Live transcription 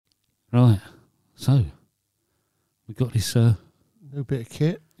Right. So, we got this... New bit of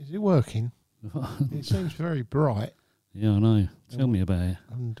kit. Is it working? It seems very bright. Yeah, I know. Tell me about it.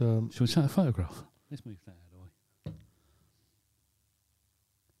 And Shall we take a photograph? Let's move that out of the way.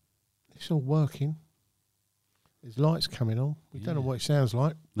 it's all working. There's lights coming on. We don't know what it sounds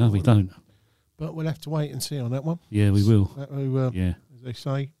like. No, we don't. But we'll have to wait and see on that one. Yeah, we will. As they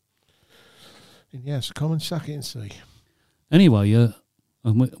say. And yes, come and suck it and see. Anyway,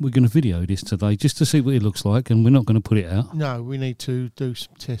 we're going to video this today just to see what it looks like, and we're not going to put it out. No, we need to do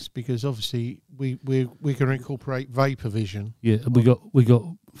some tests because obviously we're going to incorporate vapor vision. Yeah, we got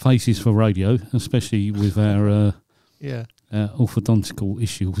faces for radio, especially with our orthodontical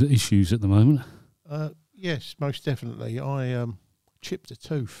issues at the moment. Yes, most definitely. I chipped a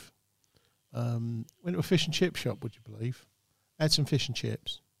tooth. Went to a fish and chip shop, would you believe? Had some fish and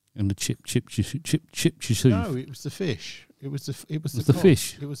chips. And the chip your tooth. No, it was the fish. It was the cod.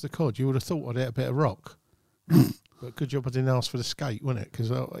 Fish. It was the cod. You would have thought I'd had a bit of rock. But good job I didn't ask for the skate, wasn't it? Because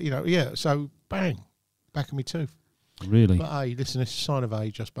so bang, back of my tooth. Really? But hey, listen, it's a sign of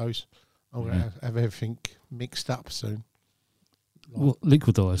age, I suppose. I'm going to have everything mixed up soon.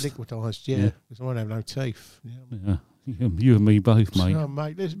 Liquidised? Liquidised, yeah. Because I won't have no teeth. Yeah. You and me both, mate. No,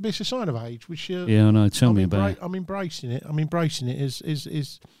 mate, it's a sign of age, which I know. Tell me about it. I'm embracing it. I'm embracing it as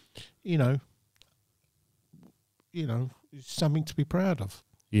it's something to be proud of.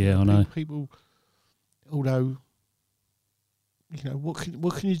 Yeah, I know. People, although,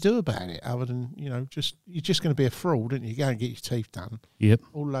 what can you do about it other than you're just going to be a fraud, aren't you? You go and get your teeth done. Yep.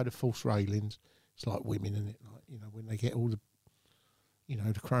 All a load of false railings. It's like women, isn't it? Like when they get all the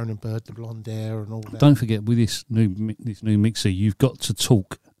the Cronenberg, the blonde hair, and all that. Don't forget, with this new mixer, you've got to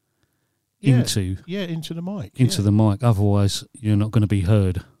talk into the mic. The mic, otherwise you're not going to be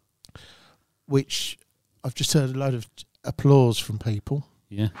heard. Which I've just heard a load of applause from people.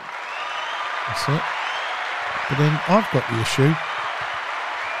 Yeah. That's it. But then I've got the issue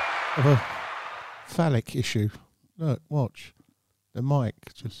of a phallic issue. Look, watch. The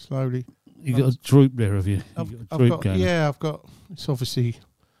mic just slowly... You got a droop there, have you? I've got. It's obviously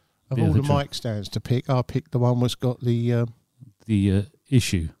of all the mic stands to pick. I picked the one that's got the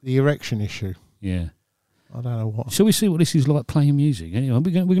issue, the erection issue. Yeah, I don't know what. Shall we see what this is like playing music? Anyway,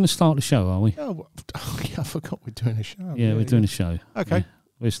 we're going to start the show, are we? Oh, I forgot we're doing a show. Yeah, we're doing a show. Okay, yeah,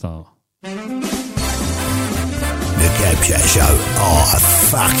 we'll start. The Cab Chat Show. Oh, I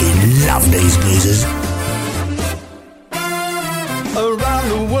fucking love these geezers. Around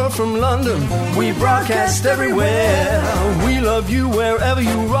the world from London, we broadcast everywhere. We love you wherever you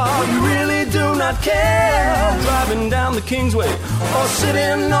are, we really do not care. Driving down the Kingsway or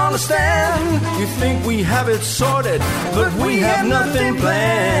sitting on a stand, you think we have it sorted, but we have nothing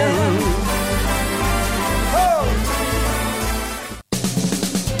planned.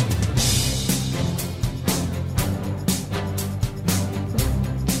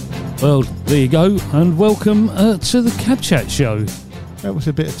 Well, there you go, and welcome to the Cab Chat Show. That was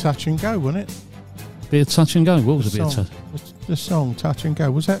a bit of touch and go, wasn't it? Bit of touch and go. What was a bit of touch? The song "Touch and Go"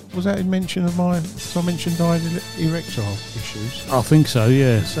 was that in mention of mine? So I mentioned I had erectile issues. I think so.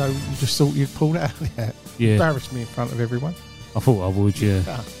 Yeah. So you just thought you'd pull that out of that? Yeah. Embarrass me in front of everyone. I thought I would. Yeah.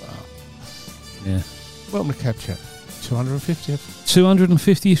 Yeah. Welcome to Cab Chat. 250th.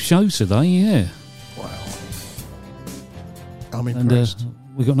 250th show today. Yeah. Wow. I'm impressed. And,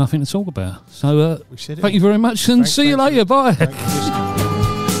 we've got nothing to talk about. So thank you very much and see you later. Bye.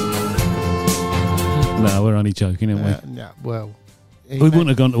 No, we're only joking, aren't we? Well... We wouldn't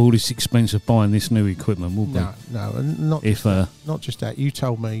have gone to all this expense of buying this new equipment, would we? No, not just that. You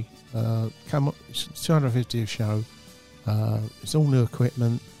told me, come on, it's 250th show, it's all new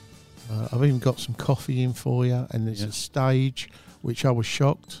equipment, I've even got some coffee in for you, and there's a stage, which I was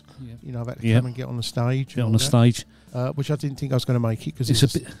shocked. I've had to come and get on the stage. Get on the stage. Which I didn't think I was going to make it because there's a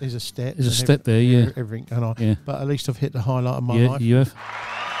step. There's a step there, yeah. Everything, but at least I've hit the highlight of my life. Yeah, you have.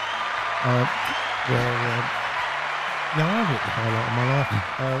 I've hit the highlight of my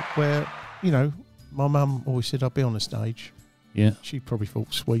life. Where my mum always said I'd be on the stage. Yeah. She probably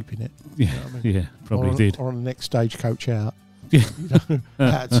thought sweeping it. Yeah, you know what I mean? Yeah, probably did. Or on the next stagecoach out. Yeah.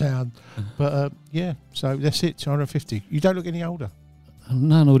 Out of town. But so that's it. 250. You don't look any older.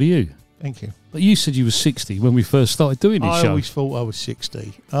 No, nor do you. Thank you. But you said you were 60 when we first started doing this show. I always thought I was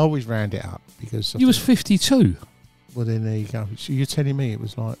 60. I always round it up because you was 52. Well, then there you go. So you're telling me it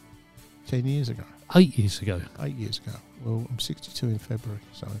was like 10 years ago. 8 years ago. 8 years ago. Well, I'm 62 in February,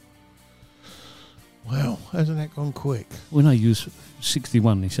 so... Well, hasn't that gone quick? Well, no, you was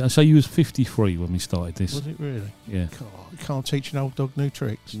 61. So you was 53 when we started this. Was it really? Yeah. God, you can't teach an old dog new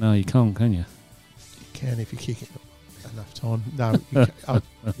tricks. No, you can't, can you? You can if you kick it. enough time. No,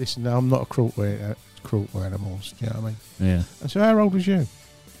 listen, I'm not a cruel to animals. Do you know what I mean? Yeah. And so, how old was you?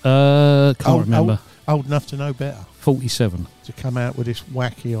 Can't remember. Old enough to know better. 47. To come out with this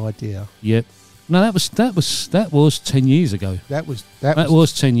wacky idea. Yep. No, that was 10 years ago. That was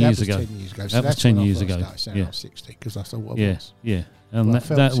 10 years ago. 10 years ago. That was 10 years ago. I was 60 because I thought I was. Yeah. And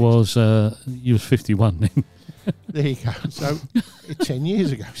that was you was 51 then. There you go. So 10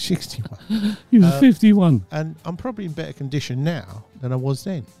 years ago, 61. You was 51. And I'm probably in better condition now than I was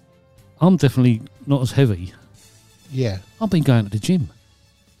then. I'm definitely not as heavy. Yeah. I've been going to the gym.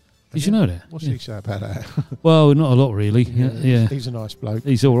 Did you know that? What's he say about that? Well, not a lot really. Yeah. He's a nice bloke.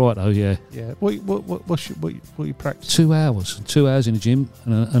 He's all right though. Yeah. Yeah. What you practice? 2 hours. 2 hours in the gym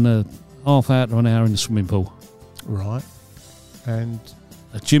and a half hour to an hour in the swimming pool. Right. And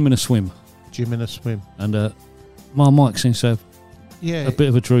a gym and a swim. Gym and a swim. And my mic seems to have a bit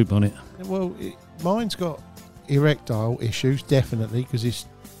of a droop on it. Well, mine's got erectile issues definitely because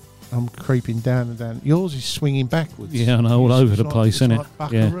I'm creeping down and down. Yours is swinging backwards. Yeah, I know, all over the place, isn't it? Like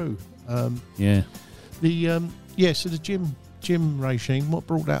buckaroo. Yeah. So the gym regime. What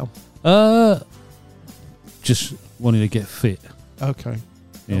brought that on? Just wanted to get fit. Okay.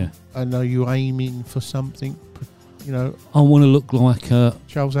 Yeah. And are you aiming for something? You know, I want to look like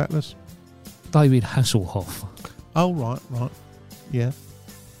Charles Atlas, David Hasselhoff. Oh right. Yeah.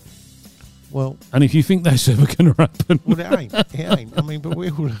 Well, and if you think that's ever going to happen, well, it ain't. I mean, but we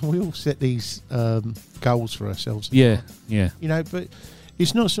all set these goals for ourselves. Yeah. You know, but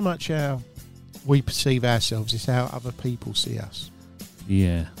it's not so much how we perceive ourselves; it's how other people see us.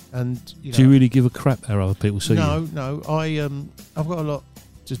 Yeah. And do you really give a crap how other people see you? No. I've got a lot,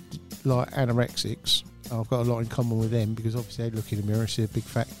 just like anorexics. I've got a lot in common with them because obviously they look in the mirror, see a big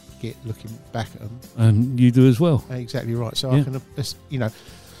fat git looking back at them, and you do as well. Exactly right. So I can,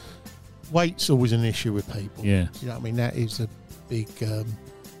 weight's always an issue with people. Yeah. You know what I mean? That is a big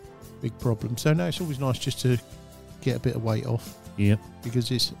problem. So no, it's always nice just to get a bit of weight off. Yeah. Because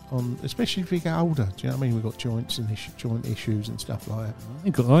it's on, especially if we get older. Do you know what I mean? We've got joint issues and stuff like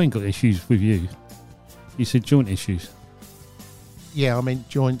that. I ain't got issues with you. You said joint issues. Yeah, I mean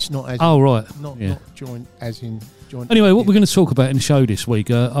joints, not as. Oh right. Not joint as in joint. Anyway, what we're going to talk about in the show this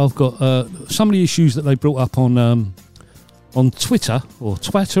week, I've got some of the issues that they brought up on Twitter, or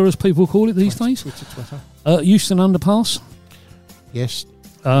Twitter as people call it these days. Twitter. Euston Underpass. Yes.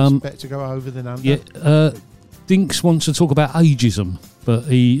 It's better to go over than under. Yeah. Dinks wants to talk about ageism, but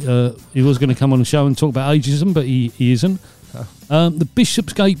he was going to come on the show and talk about ageism, but he isn't. The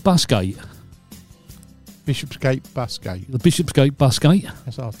Bishopsgate Busgate. Bishopsgate Busgate. The Bishopsgate Busgate.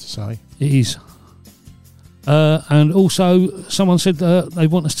 That's hard to say. It is. And also, someone said they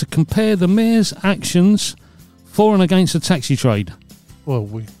want us to compare the mayor's actions for and against the taxi trade. Well,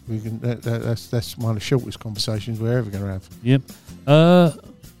 we can. That's one of the shortest conversations we're ever going to have. Yep.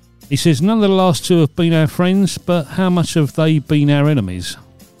 He says none of the last two have been our friends, but how much have they been our enemies?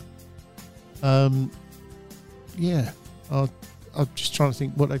 Yeah. I'm just trying to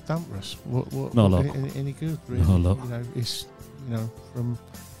think what they've done for us. What not a lot. Any good? Really? Not a lot. It's from.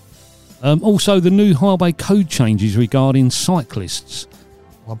 Also, the new highway code changes regarding cyclists.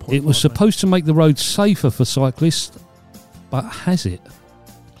 It was supposed to make the roads safer for cyclists, but has it?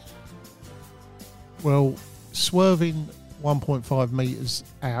 Well, swerving 1.5 metres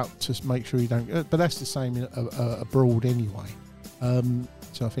out to make sure you don't... but that's the same abroad anyway.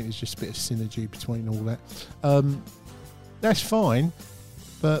 So I think there's just a bit of synergy between all that. That's fine,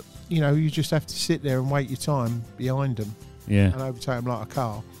 but, you just have to sit there and wait your time behind them. Yeah. And overtake them like a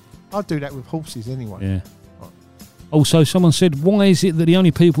car. I'd do that with horses anyway. Yeah. Also, someone said, why is it that the only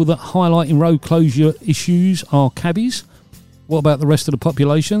people that highlight in road closure issues are cabbies? What about the rest of the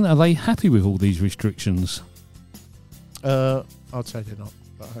population? Are they happy with all these restrictions? I'd say they're not.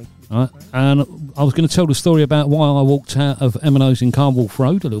 Right. And I was going to tell the story about why I walked out of M&O's in Carnwolf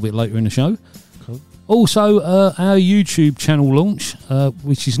Road a little bit later in the show. Cool. Also, our YouTube channel launch,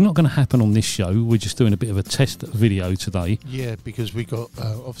 which is not going to happen on this show. We're just doing a bit of a test video today. Yeah, because we got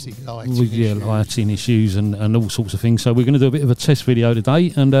obviously lighting issues and all sorts of things. So we're going to do a bit of a test video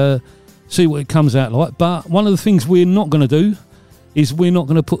today and see what it comes out like. But one of the things we're not going to do is we're not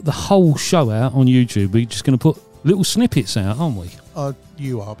going to put the whole show out on YouTube. We're just going to put little snippets out, aren't we?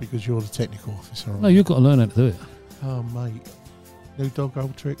 You are, because you're the technical officer. No, you've got to learn how to do it. Oh, mate. New dog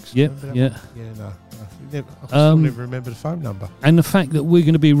old tricks. Yep, yeah. Yeah, no. I still never remember the phone number. And the fact that we're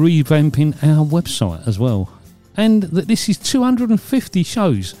going to be revamping our website as well. And that this is 250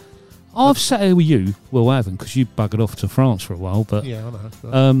 shows. I've sat here with you. Well, I haven't, because you buggered off to France for a while. But yeah, I know.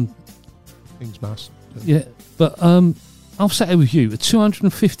 But things must. Yeah, but I've sat here with you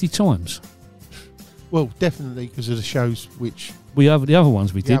 250 times. Well, definitely because of the shows which... We have the other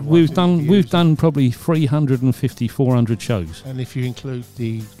ones we The did. other ones We've done probably 350, 400 shows. And if you include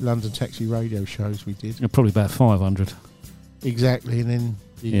the London Taxi Radio shows we did. Probably about 500. Exactly, and then,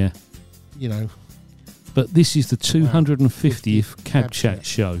 Yeah. You know... But this is the 250th Cab Chat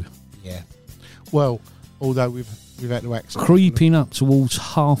show. Yeah. Well, although we've had to accept... Creeping up towards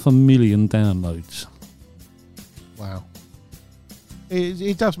 500,000 downloads. Wow.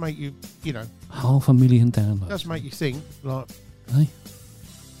 It does make you, you know... 500,000 downloads. It does make you think, like... Hey?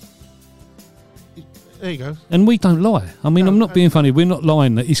 There you go. And we don't lie. I mean, I'm not being funny. We're not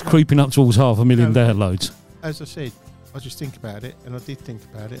lying that it's creeping up towards 500,000 downloads. As I said, I just think about it, and I did think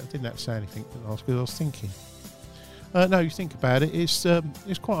about it. I didn't have to say anything to last because I was thinking. No, you think about it. It's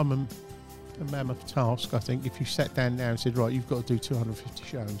quite a mammoth task, I think. If you sat down now and said, right, you've got to do 250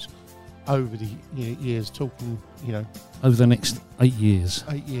 shows over the years, talking, you know, Over the next 8 years.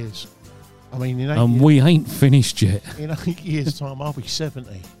 8 years. I mean, in 8 And years, we ain't finished yet. in 8 years' time, I'll be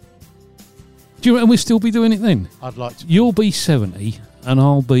 70. Do you reckon we'll still be doing it then? I'd like to. You'll be 70 and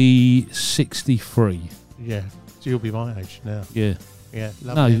I'll be 63. Yeah. So you'll be my age now. Yeah. Yeah.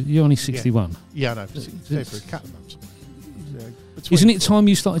 No, Lovely. you're only 61. Yeah, I know. For a couple of months. Isn't it time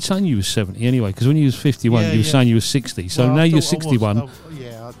you started saying you was 70 anyway? Because when you was 51, Yeah, you were yeah. saying you was 60. So Well, now I you're thought I was. 61.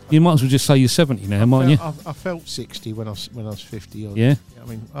 Yeah. You might as well just say you're 70 now, mightn't you? I felt 60 when I was 50. Yeah. I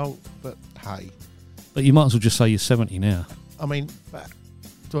mean, but hey. But you might as well just say you're 70 now. I mean, but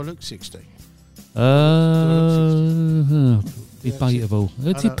do I look 60? Debatable. I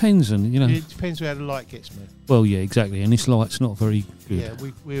It know. depends, and you know. It depends how the light gets me. Well, yeah, exactly. And this light's not very good. Yeah,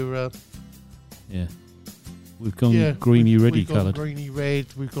 we're Yeah. We've gone greeny reddy we've gone coloured. greeny red.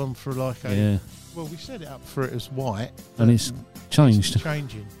 We've gone for like a. Yeah. Well, we set it up for it as white, And it's changed. It's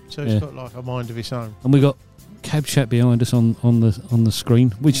changing, so Yeah. it's got like a mind of its own. And we got Cab Chat behind us on the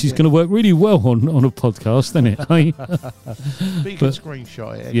screen, which is Yeah. going to work really well on a podcast, isn't it? Hey? But you can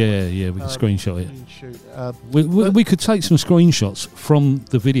screenshot it. Yeah, we can screenshot it. You can shoot. We could take some screenshots from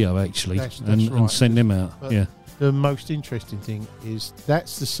the video actually That's and right. send them out. But Yeah. The most interesting thing is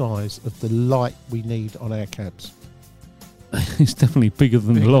that's the size of the light we need on our cabs. It's definitely bigger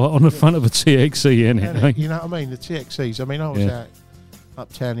than the light on the front of a TXE, isn't it? Hey? You know what I mean? The TXEs. I mean, I was out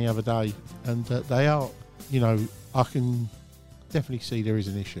uptown the other day, and they are. You know, I can definitely see there is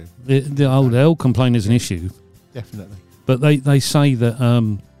an issue. They'll complain there's an issue, Definitely. but they say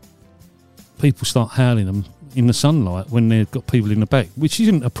that people start howling them in the sunlight when they've got people in the back, which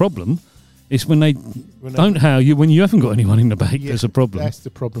isn't a problem. It's when they don't howl you when you haven't got anyone in the back. There's a problem. That's the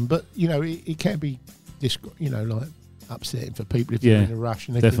problem. But you know, it can be, you know, like upsetting for people if they're in a rush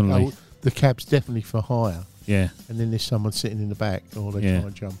and they definitely. think, oh, the cab's definitely for hire. Yeah. And then there's someone sitting in the back, or they try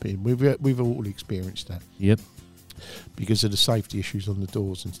and jump in. We've all experienced that. Yep. Because of the safety issues on the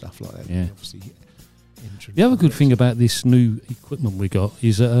doors and stuff like that. Yeah. Obviously, the other good thing about this new equipment we got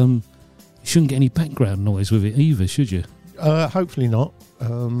is that you shouldn't get any background noise with it either, should you? Hopefully not.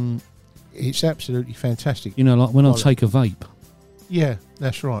 It's absolutely fantastic. You know, like when I take a vape. Yeah,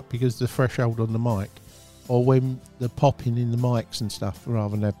 that's right. Because the threshold on the mic, or when the popping in the mics and stuff,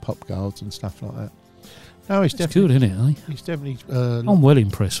 rather than have pop guards and stuff like that. No, it's definitely good, isn't it? Eh? It's definitely. I'm well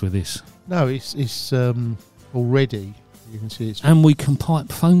impressed with this. No, it's already. You can see it's. And we can pipe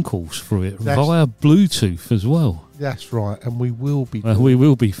phone calls through it via Bluetooth as well. That's right, and we will be. We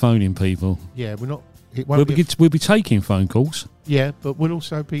will be phoning people. Yeah, we're not. We'll be taking phone calls. Yeah, but we'll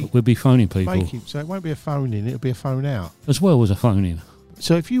also be. We'll be phoning people. So it won't be a phone in; it'll be a phone out. As well as a phone in.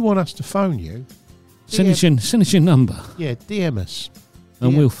 So if you want us to phone you, send us your number. Yeah, DM us.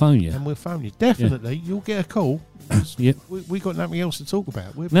 And we'll phone you. And we'll phone you. Definitely, you'll get a call. Yep. We got nothing else to talk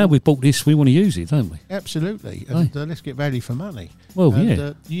about. Now we've bought this, we want to use it, don't we? Absolutely. And let's get value for money. Well,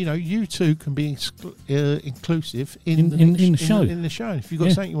 and, you know, you two can be inclusive in the show. In the show. If you've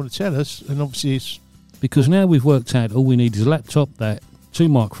got something you want to tell us, and obviously it's... Because now we've worked out all we need is a laptop, that 2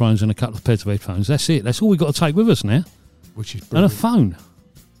 microphones and a couple of pairs of headphones. That's it. That's all we've got to take with us now. Which is brilliant. And a phone.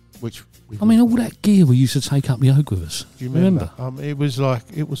 Which... I mean, all that gear we used to take up the oak with us. Do you remember? It was like...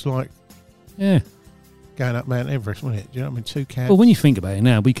 Yeah. Going up Mount Everest, wasn't it? Do you know what I mean? 2 cabs. Well, when you think about it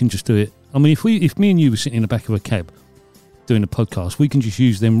now, we can just do it. I mean, if me and you were sitting in the back of a cab doing a podcast, we can just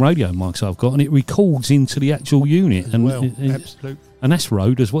use them radio mics I've got, and it records into the actual unit. Absolutely. And that's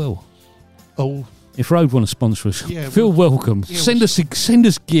Rode as well. Oh. If Rode want to sponsor us, feel welcome. Send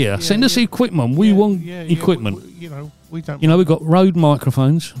us gear. Send us equipment. We want equipment. We don't. You know, we've got Rode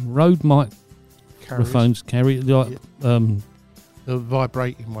microphones, Rode microphones, the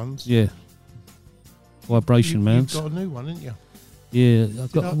vibrating ones. Yeah. Vibration mounts. You've got a new one, haven't you? Yeah,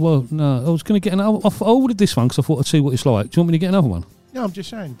 I've got. Well, no, I was going to get another. I ordered this one because I thought I'd see what it's like. Do you want me to get another one? No, I'm just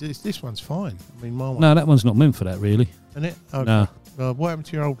saying this one's fine. I mean, my one. No, that one's not meant for that, really. Isn't it? Okay. No. What happened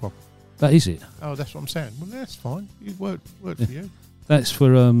to your old one? That is it. Oh, that's what I'm saying. Well, that's fine. It worked for you. That's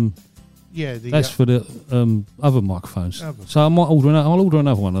for Yeah, that's for the other microphones. Other. So I'll order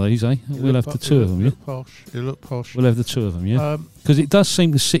another one of these, eh? We'll have the two of them, yeah? It'll look posh. We'll have the two of them, yeah? Because it does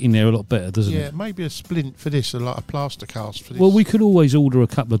seem to sit in there a lot better, doesn't it? Yeah, maybe a splint for this, like a plaster cast for this. Well, we could always order a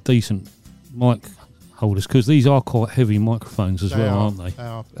couple of decent mic holders, because these are quite heavy microphones as well, aren't they? They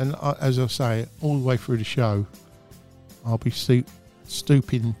are. And as I say, all the way through the show, I'll be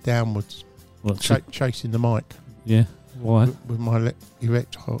stooping downwards, chasing the mic. Yeah. Why? With my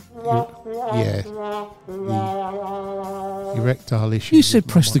erectile issue. You said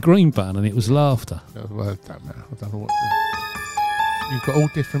press the green button and it was laughter. Well, it don't matter. I don't know what. You've got all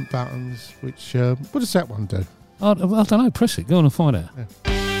different buttons. Which what does that one do? I don't know. Press it. Go on and find out.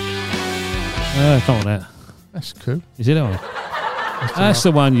 Come on, that. That's cool. Is it that one? That's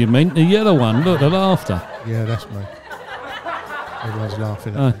the one you meant. The yellow one. Look, the laughter. Yeah, that's me. Everyone's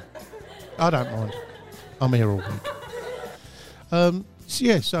laughing at me. I don't mind. I'm here all week.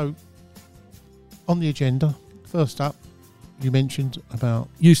 So on the agenda, first up, you mentioned about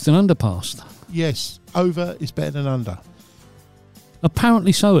Euston Underpass. Yes, over is better than under.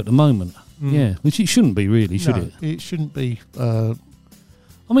 Apparently so at the moment. Yeah, which it shouldn't be really, should it? It shouldn't be. I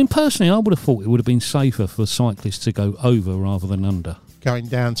mean, personally, I would have thought it would have been safer for cyclists to go over rather than under. Going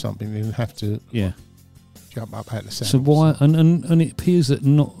down something and have to jump up out the saddle. So why? And it appears that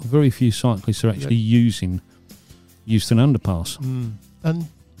not very few cyclists are actually using Euston Underpass. And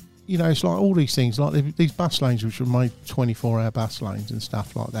you know, it's like all these things, like these bus lanes which were made 24-hour bus lanes and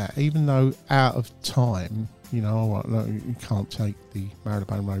stuff like that, even though out of time, you know, all right, no, you can't take the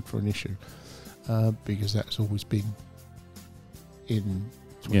Marylebone Road for an issue, because that's always been in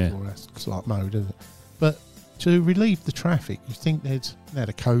 24 hours like mode, isn't it? But to relieve the traffic, you think now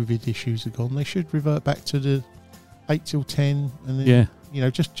the COVID issues are gone, they should revert back to the 8 till 10 and then you know,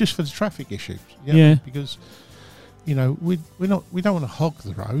 just for the traffic issues. Because you know, we don't want to hog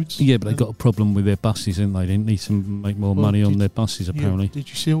the roads. Yeah, but they've got a problem with their buses, haven't they? They need to make more money on their buses, apparently. Did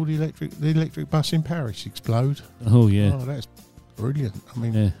you see all the electric bus in Paris explode? Oh, yeah. Oh, that's brilliant. I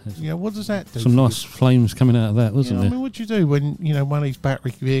mean, what does that do? Some nice flames coming out of that, wasn't there? I mean, what do you do when, you know, one of these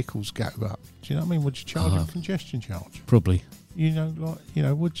battery vehicles go up? Do you know what I mean? Would you charge a congestion charge? Probably. You know, like, you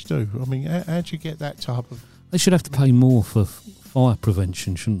know, what'd you do? I mean, how'd you get that type of... They should have to pay more for fire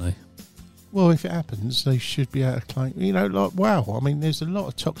prevention, shouldn't they? Well, if it happens, they should be able to claim. You know, like, wow. I mean, there's a lot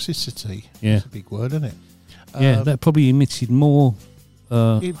of toxicity. Yeah. That's a big word, isn't it? That probably emitted more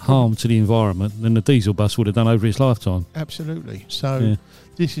harm to the environment than the diesel bus would have done over its lifetime. Absolutely. So,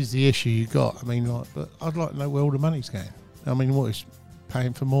 this is the issue you got. I mean, like, but I'd like to know where all the money's going. I mean, what is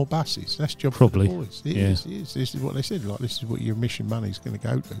paying for more buses? That's job probably for the boys. It is. This is what they said. Like, this is what your emission money's going to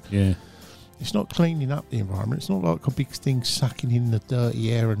go to. Yeah. It's not cleaning up the environment. It's not like a big thing sucking in the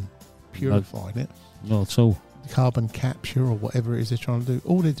dirty air and purifying it. Not at all. Carbon capture or whatever it is they're trying to do.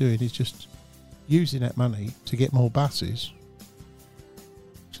 All they're doing is just using that money to get more buses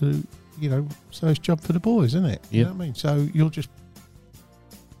to, you know, so it's job for the boys, isn't it? You know what I mean? So you're just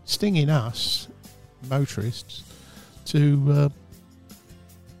stinging us, motorists, to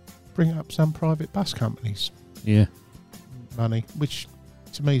bring up some private bus companies. Yeah. Money, which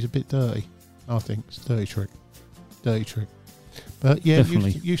to me is a bit dirty. I think it's a dirty trick. But yeah,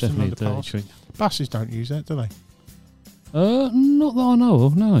 Euston Underpass. Buses don't use that, do they? Not that I know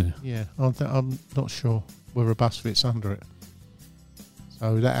of, no. Yeah, I'm not sure whether a bus fits under it.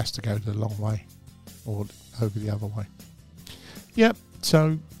 So that has to go the long way or over the other way. Yep,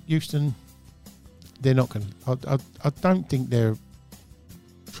 so Euston, they're not going to... I don't think they're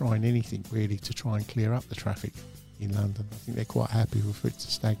trying anything really to try and clear up the traffic in London. I think they're quite happy for it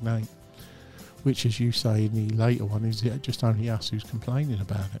to stagnate. Which, as you say in the later one, is just only us who's complaining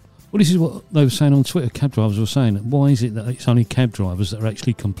about it. Well, this is what they were saying on Twitter. Cab drivers were saying, why is it that it's only cab drivers that are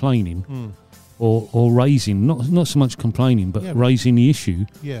actually complaining or raising, not so much complaining, but raising the issue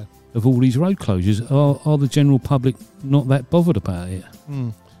of all these road closures? Are the general public not that bothered about it?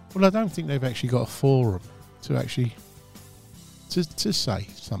 Well, I don't think they've actually got a forum to actually to say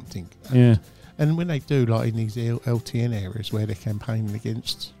something. And when they do, like in these LTN areas where they're campaigning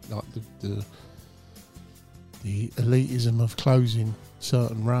against like the elitism of closing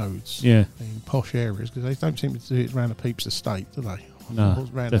certain roads in posh areas, because they don't seem to do it around a Peeps estate, do they? No,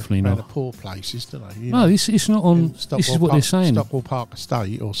 definitely not. Around the poor places, do they? No, it's not on. This is what they're saying. Stockwell Park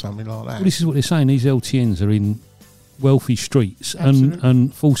Estate or something like that. Well, this is what they're saying. These LTNs are in wealthy streets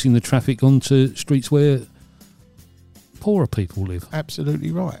and forcing the traffic onto streets where poorer people live.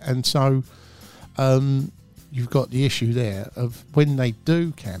 Absolutely right. And so you've got the issue there of when they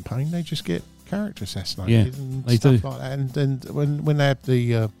do campaign, they just get character assassinated and they stuff do. like that. And then when they have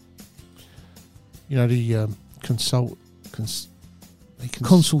the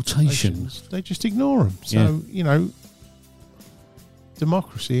Consultations. they just ignore them. So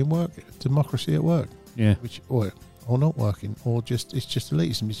democracy at work, Yeah. which or not working, or just it's just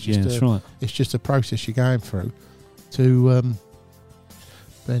elitism. It's Yeah, just that's right. it's just a process you're going through to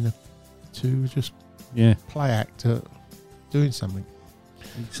just play act at doing something.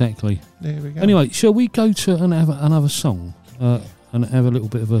 Exactly. There we go. Anyway, shall we go to and have another song and have a little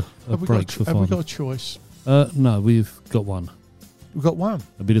bit of a break for 5 Have we got a choice? No, we've got one. We've got one.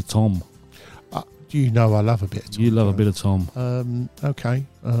 A bit of Tom. You know I love a bit of Tom. You love a bit of Tom. Okay.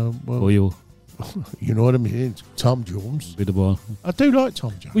 Well, Or you're you know what I mean? It's Tom Jones. a bit of one. I do like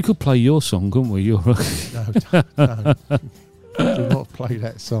Tom Jones. We could play your song, couldn't we? You're No, do not play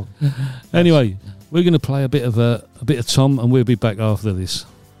that song. Anyway, we're going to play a bit of Tom, and we'll be back after this.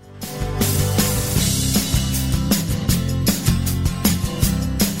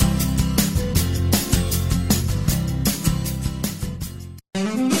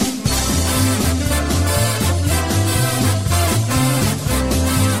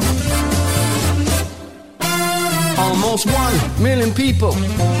 Almost 1 million people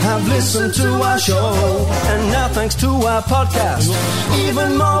have listened to our show, and now thanks to our podcast,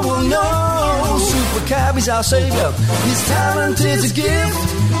 even more will know. Super Cab is our savior, his talent is a gift,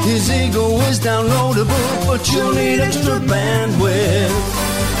 his ego is downloadable, but you'll need extra bandwidth.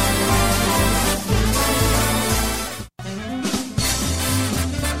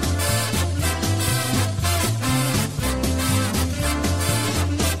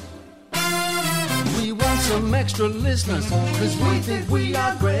 Some extra listeners, cause we think we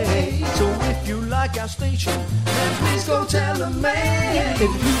are great. So if you like our station, then please go tell a man. If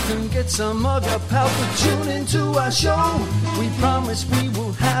you can get some of your pals to tune into our show, we promise we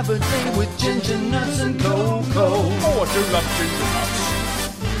will have a day with ginger nuts and cocoa. Oh, I do love ginger nuts.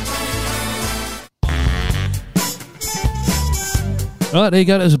 Right, there you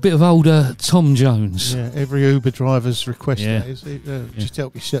go. There's a bit of older Tom Jones. Yeah, every Uber driver's request. Yeah. That is, just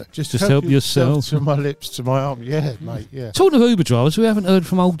help yourself. Just help yourself. To my lips, to my arm. Yeah, mate. Yeah. Talking of Uber drivers, we haven't heard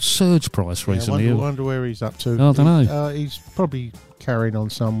from old Serge Price Yeah, recently. I wonder where he's up to. I don't know. He's probably carrying on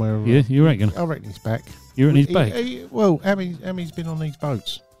somewhere. Yeah, you reckon? I reckon he's back. You reckon he's back? Well, Ami's been on these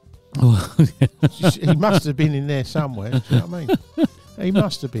boats. Oh, He must have been in there somewhere. Do you know what I mean? He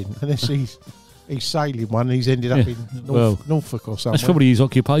must have been, unless he's sailing one and he's ended up in Norfolk or something. that's probably his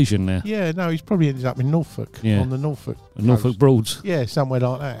occupation now. Yeah, no, he's probably ended up in Norfolk, on the Norfolk Norfolk Broads. Yeah, somewhere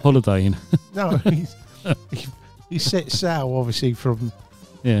like that. Holidaying. No, he set sail, obviously, from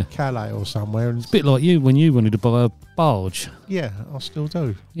Calais or somewhere. And It's a bit like you when you wanted to buy a barge. yeah, I still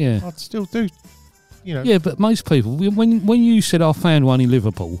do. Yeah. I still do. You know. Yeah, but most people, when you said I found one in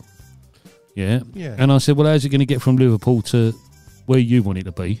Liverpool, Yeah. and I said, well, how's it going to get from Liverpool to where you want it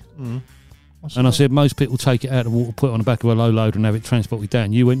to be? Mm. And I said, most people take it out of the water, put it on the back of a low loader and have it transported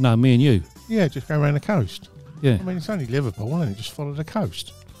down. You went, no, me and you. Yeah, just go around the coast. Yeah. I mean, it's only Liverpool, isn't it? Just follow the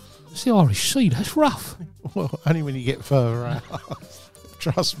coast. It's the Irish Sea, that's rough. Well, only when you get further out.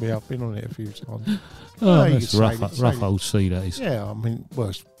 Trust me, I've been on it a few times. Oh, you that's could rough, say rough old sea, that is. Yeah, I mean, well,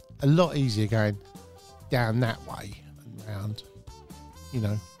 it's a lot easier going down that way and round,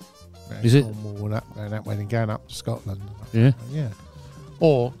 round Is it? Cornwall and up, going that way and going up to Scotland. Yeah. Yeah.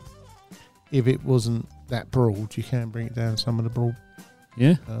 Or, if it wasn't that broad, you can bring it down some of the broad,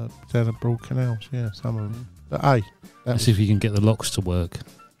 Yeah? down the broad canals, some of them. But hey, That's if you can get the locks to work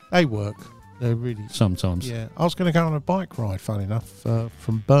they work. They're really, sometimes. yeah. I was going to go on a bike ride, funny enough,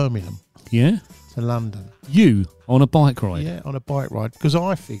 from Birmingham Yeah? to London. You on a bike ride? Yeah, on a bike ride, because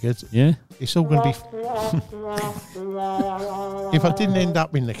I figured Yeah? it's all going to be. If I didn't end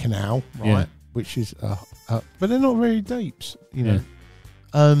up in the canal, right, Yeah. which is, but they're not very deep, Yeah.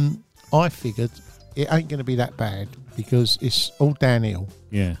 I figured it ain't going to be that bad because it's all downhill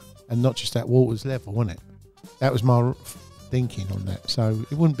Yeah. and not just that water's level, isn't it? That was my thinking on that. So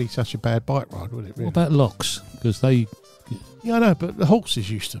it wouldn't be such a bad bike ride, would it? Really? What about locks? Because they... Yeah, I know, but the horses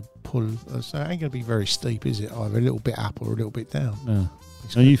used to pull, so it ain't going to be very steep, is it? Either a little bit up or a little bit down. No.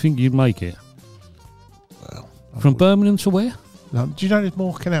 And you think you'd make it? Well, From Birmingham to where? No, do you know there's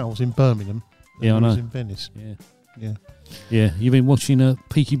more canals in Birmingham than Yeah, I there is know. in Venice? Yeah. Yeah. Yeah, you've been watching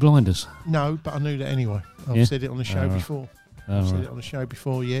Peaky Blinders. No, but I knew that anyway. I've Yeah? said it on the show right. before. Oh, I've said right. it on the show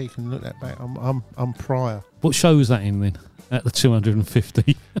before. Yeah, you can look that back. I'm prior. What show was that in then? At the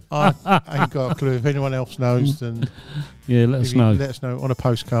 250? I ain't got a clue. If anyone else knows, then Yeah, let us know. Let us know on a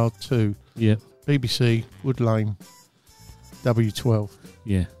postcard to Yeah, BBC Wood Lane W12.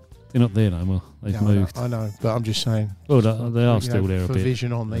 yeah. They're not there no more. They've moved. I know, but I'm just saying. Well, they are still there a for bit.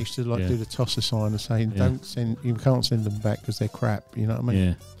 Vision On, they used to do the tosser sign and saying, "Don't send. You can't send them back because they're crap." You know what I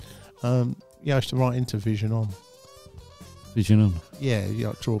mean? Yeah. I used to write into Vision On. Vision On. Yeah, you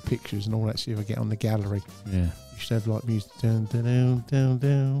like draw pictures and all that. See if I get on the gallery. Yeah. You used to have like music. Down, down, down,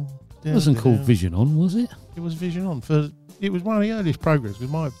 down. It wasn't called Vision On, was it? It was Vision On. It was one of the earliest programs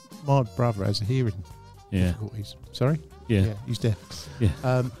because my brother has a hearing difficulties. Sorry? Yeah. He's deaf.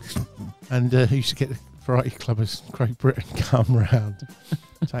 Yeah. And he used to get the Variety Club of Great Britain come round,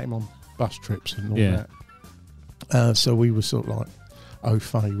 take him on bus trips and all that. So we were sort of like au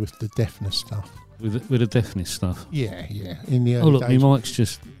fait with the deafness stuff. With the deafness stuff? Yeah. In the early look, days. my mic's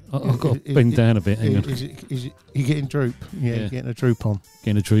just... I've got to bend down a bit. Hang on. Is it, you getting droop? Yeah, you're getting a droop on.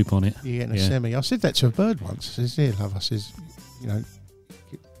 Getting a droop on it. You're getting a semi. I said that to a bird once. I says, "Here, love." I says,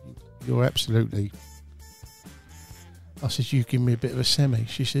 you're absolutely... I said, "You give me a bit of a semi."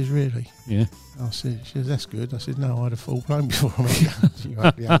 She says, "Really?" Yeah. She says, "That's good." I said, "No, I had a full blown before." I mean, you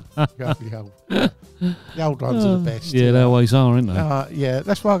have the old. The old ones are the best. Yeah, they always are, aren't they? Yeah,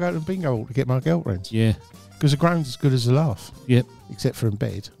 that's why I go to bingo hall to get my girlfriends. Yeah. Because the ground's as good as a laugh. Yep. Except for in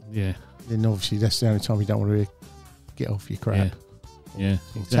bed. Yeah. Then obviously that's the only time you don't want to really get off your crap. Yeah.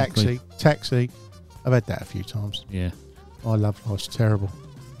 Exactly. Taxi. I've had that a few times. Yeah. I love life's terrible.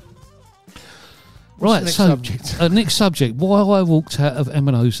 Right, next so subject? Next subject. Why I walked out of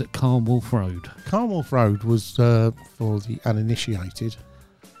M&O's at Carnwolf Road. Carnwolf Road was for the uninitiated.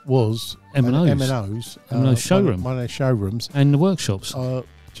 Was M&O's. M&O's showroom. One of their showrooms. And the workshops.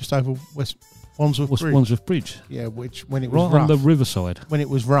 Just over Wandsworth Bridge. Yeah, which when it was rough. Right on the riverside. When it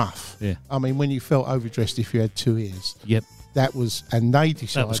was rough. Yeah. I mean, when you felt overdressed if you had two ears. Yep. That was, and they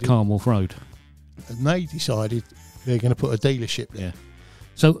decided. That was Carnwolf Road. And they decided they're going to put a dealership there.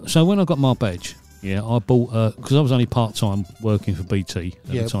 Yeah. So when I got my badge, I bought, because I was only part-time working for BT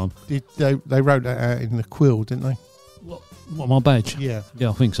at the time. They wrote that out in the quill, didn't they? What, my badge? Yeah. Yeah,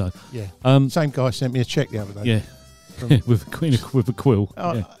 I think so. Yeah. Same guy sent me a cheque the other day. Yeah. with a quill.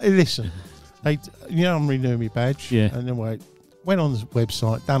 Listen, I'm renewing my badge. Yeah. And then went on the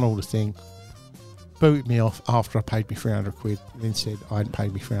website, done all the thing, booted me off after I paid me £300, and then said I hadn't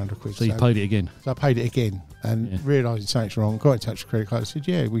paid me £300. So you paid it again? So I paid it again and realised something's wrong. Got in touch with credit card. I said,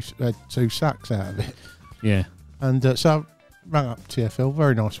 we've had 2 sucks out of it. Yeah. And so I rang up TfL,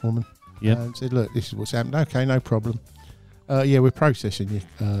 very nice woman. Yeah. And said, look, this is what's happened. Okay, no problem. We're processing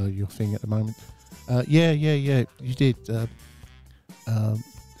your thing at the moment. Yeah, you did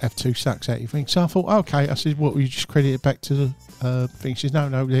have 2 sucks out of your thing. So I thought, okay. I said, what, will you just credit it back to the thing? She says,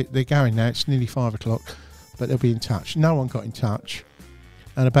 no, they're going now. It's nearly 5 o'clock, but they'll be in touch. No one got in touch.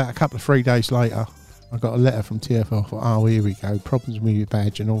 And about a couple of 3 days later, I got a letter from TfL. I thought, oh, here we go. Problems with your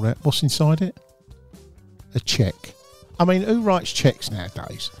badge and all that. What's inside it? A cheque. I mean, who writes cheques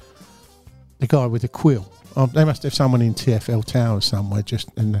nowadays? The guy with a quill. They must have someone in TfL Tower somewhere,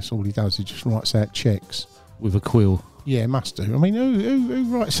 and that's all he does. He just writes out cheques with a quill. Yeah, must do. I mean, who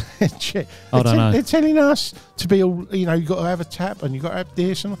writes that cheque? I don't know. They're telling us to be all, you've got to have a tap and you've got to have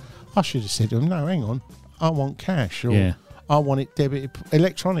this. And I should have said to them, no, hang on, I want cash, or I want it debited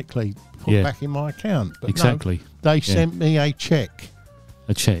electronically, put back in my account. But exactly. No, they sent me a cheque.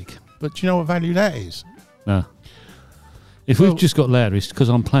 A cheque. But do you know what value that is? No. If we've just got louder, it's because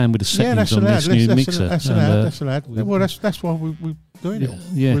I'm playing with the settings on this new mixer. That's allowed. Well, that's why we're doing it.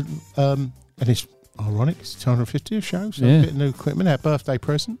 Yeah. And it's ironic. It's 250 of show, so a bit of new equipment. Our birthday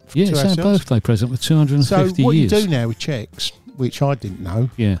present. It's our birthday present with 250 years. So what you do now with checks, which I didn't know,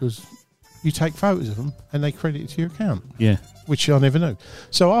 because you take photos of them and they credit it to your account. Yeah. Which I never knew.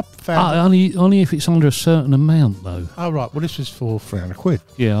 So I found... only if it's under a certain amount, though. Oh, right. Well, this was for £300.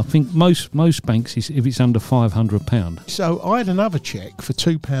 Yeah, I think most banks, if it's under £500. So I had another cheque for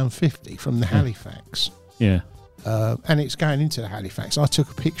 £2.50 from the Halifax. Yeah. And it's going into the Halifax. I took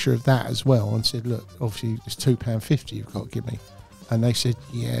a picture of that as well and said, look, obviously it's £2.50 you've got to give me. And they said,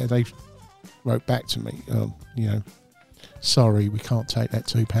 they wrote back to me, sorry, we can't take that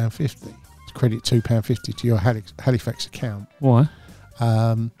 £2.50. Credit £2.50 to your Halifax account. Why?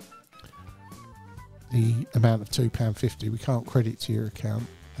 The amount of £2.50 we can't credit to your account.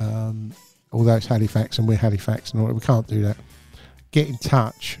 Although it's Halifax and we're Halifax and all that, we can't do that. Get in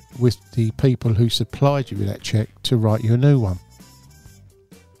touch with the people who supplied you with that cheque to write you a new one.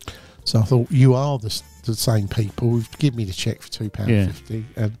 So I thought, you are the same people who've given me the cheque for £2.50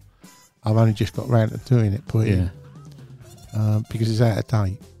 and I've only just got round to doing it, because it's out of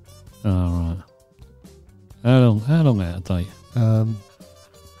date. Oh, right. How long out of date? I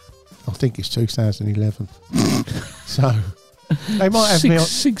think it's 2011. So they might have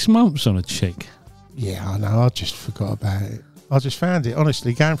 6 months on a cheque. Yeah, I know. I just forgot about it. I just found it.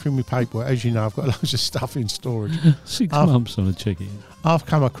 Honestly, going through my paperwork, as you know, I've got loads of stuff in storage. 6 months on a check-in. I've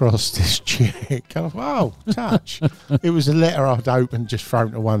come across this check. And I thought, oh, touch. It was a letter I'd opened, just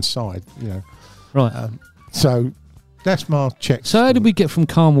thrown to one side, you know. Right. So that's my check. So how did we get from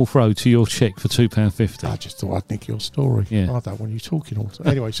Carnwolf Road to your check for £2.50? I just thought I'd nick your story. Yeah. I don't want you talking all the time.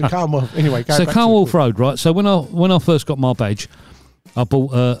 Anyway, so Carnwolf. Anyway, go So back to Carnwolf the- Road, right? So when I first got my badge, I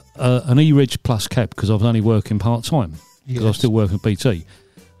bought an E-Reg Plus cab because I was only working part-time. Because I was still working at BT.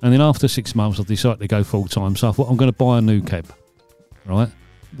 And then after 6 months, I decided to go full-time. So I thought, I'm going to buy a new cab, right?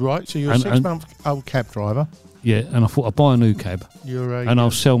 Right, so you're a And- 6-month-old cab driver. Yeah, and I thought I'd buy a new cab You're a... and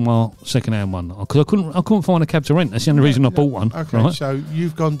I'll sell my second-hand one. Because I couldn't find a cab to rent. That's the only reason I bought one, Okay, right? so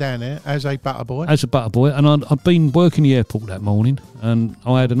you've gone down there as a butter boy. As a butter boy. And I'd been working the airport that morning and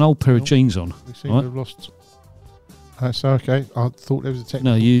I had an old pair of jeans on. We seem Right. to have lost... That's okay. I thought there was a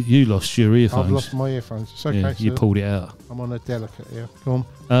technical... No, you lost your earphones. I've lost my earphones. It's okay. Yeah, you so pulled it out. I'm on a delicate here. Go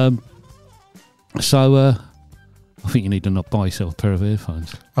on. So I think you need to not buy yourself a pair of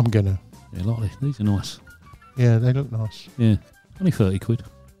earphones. I'm going to. Yeah, like these are nice. Yeah, they look nice. Yeah, only 30 quid.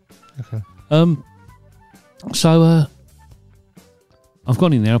 Okay. So I've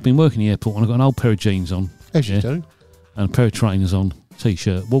gone in there. I've been working the airport and I've got an old pair of jeans on As you Yeah. do. and a pair of trainers on,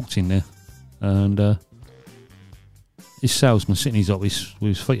 t-shirt. Walked in there and this salesman sitting his office with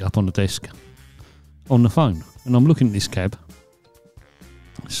his feet up on the desk on the phone, and I'm looking at this cab.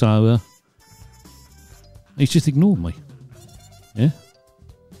 So he's just ignored me. Yeah.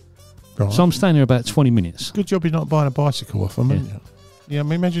 Right. So I'm standing there about 20 minutes. Good job you're not buying a bicycle off them, Yeah. aren't you? Yeah, I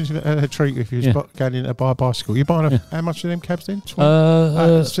mean, imagine if a treat if you was Yeah. going in to buy a bicycle. You're buying how much are them cabs then?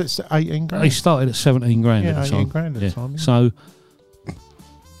 20? It's 18 grand. He started at 17 grand Yeah, at the 18 time. grand at the time, yeah. So,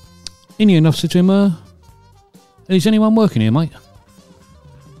 in the end, I said to him, is anyone working here, mate?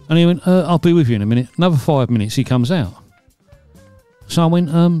 And he went, I'll be with you in a minute. Another 5 minutes, he comes out. So I went,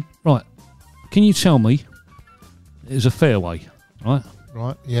 right, can you tell me, it was a fairway, right?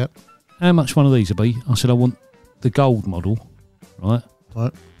 Right, yeah. How much one of these would be? I said, I want the gold model, right?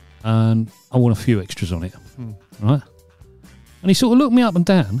 Right. And I want a few extras on it, Hmm. right? And he sort of looked me up and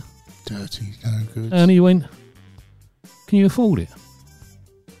down, Dirty, no good. and he went, can you afford it?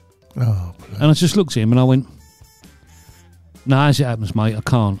 Oh, And I just looked at him and I went, no, as it happens, mate, I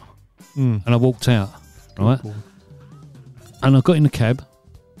can't. Mm. And I walked out, right? And I got in the cab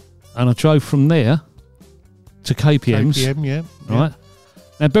and I drove from there to KPM's, KPM, yeah. right?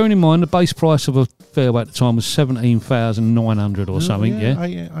 Now, bearing in mind, the base price of a fairway at the time was 17,900 or something, yeah?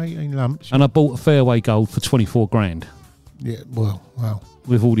 18 lumps. And I bought a fairway gold for 24 grand Yeah, well, wow.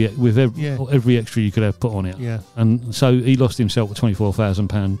 with all the Yeah. every extra you could have put on it. Yeah. And so he lost himself a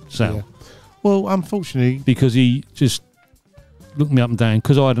 £24,000 sale. Yeah. Well, unfortunately... Because he just looked me up and down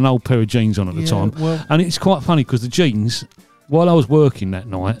because I had an old pair of jeans on at the time. Well, And it's quite funny because the jeans, while I was working that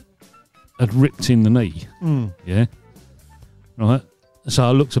night, had ripped in the knee. mm, Yeah. Right. So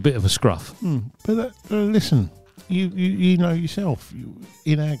I looked a bit of a scruff. but listen, you know yourself,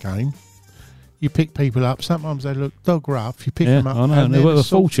 in our game, you pick people up. Sometimes they look dog rough. You pick Yeah, them up. I know, and they're they're worth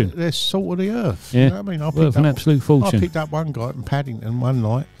the a fortune. They're salt of the earth. Yeah. You know what I mean? Worth an absolute I fortune. picked up one guy in Paddington one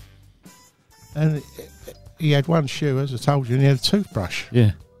night, and he had one shoe, as I told you, and he had a toothbrush.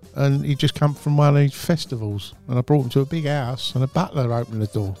 Yeah. And he just come from one of these festivals, and I brought him to a big house, and a butler opened the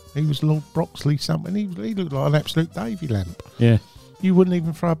door. He was Lord Broxley something. He looked like an absolute Davy lamp. Yeah. You wouldn't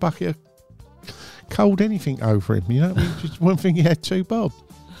even throw a bucket of cold anything over him, you know. I mean, just one thing he had 2 bob.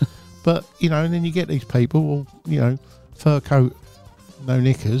 But you know, and then you get these people, all, you know, fur coat, no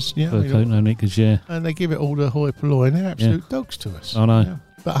knickers, you know, Fur coat, no knickers, yeah. and they give it all the hoi polloi, and they're absolute dogs to us. I know. you know.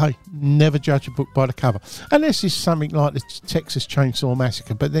 But hey, never judge a book by the cover, unless it's something like the Texas Chainsaw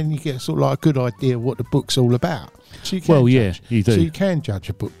Massacre. But then you get sort of like a good idea of what the book's all about. So you can Well, yeah, judge. you do. So you can judge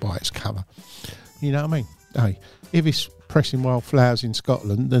a book by its cover. You know what I mean? Hey, if it's pressing wildflowers in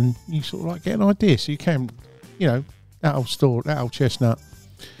Scotland, then you sort of like get an idea. So you can, you know, that old chestnut.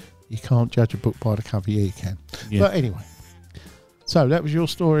 You can't judge a book by the cover. Yeah, you can. Yeah. But anyway, so that was your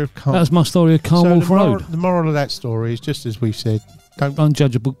story of That was my story of Carnwolf Road. The moral of that story is just as we said. Don't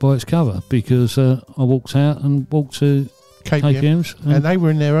judge a book by its cover because I walked out and walked to KPM's. And they were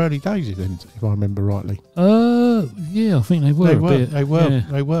in their early days then, if I remember rightly. Yeah, I think they were. They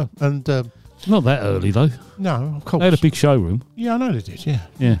were. And not that early though. no, of course. They had a big showroom. Yeah, I know they did. Yeah,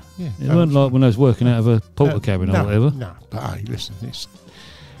 Yeah. yeah. It weren't like when I was working out of a porter cabin or no, whatever. No, but hey, listen,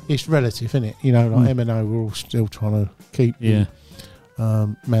 it's relative, isn't it? You know, like M&O, we're all still trying to keep Yeah.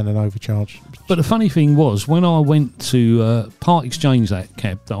 man and overcharge. But the funny thing was, when I went to part exchange that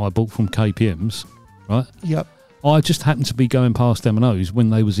cab that I bought from KPM's, right? Yep. I just happened to be going past M&O's when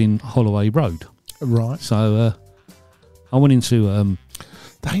they was in Holloway Road. Right. So I went into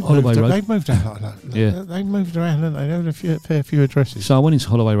Holloway Road. They've moved out like that. Yeah. They moved around, haven't they? They had a fair few addresses. So I went into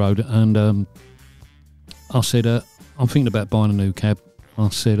Holloway Road and I said, I'm thinking about buying a new cab. I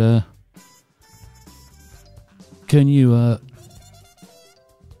said, can you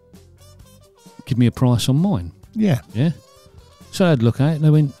give me a price on mine? Yeah. Yeah. So I had a look at it and they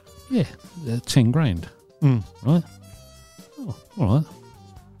went, yeah, 10 grand. Mm. Right? Oh, all right.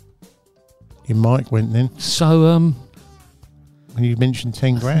 Your mic went then. So, When you mentioned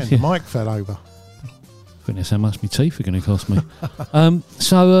 10 grand, Yeah. the mic fell over. I think that's how much my teeth are going to cost me.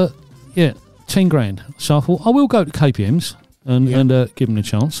 Yeah, 10 grand. So I thought, I will go to KPM's and give him a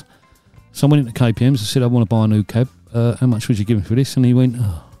chance. So I went into KPM's. I said, I want to buy a new cab. How much would you give me for this? And he went,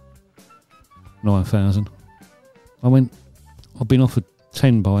 9,000. I went, I've been offered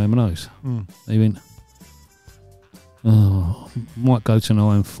 10 by M&O's. Mm. He went, might go to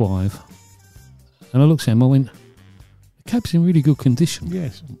 9.5. And I looked at him, I went, the cab's in really good condition.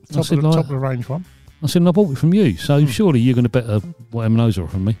 Yes. I said, Top of the range one. I said, and I bought it from you, so surely you're going to better what M&O's are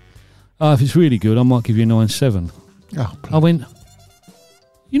offering me. If it's really good, I might give you 9.7. Oh, I went,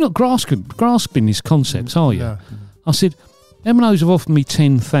 you're not grasping this concept, are you? No. I said, M&O's have offered me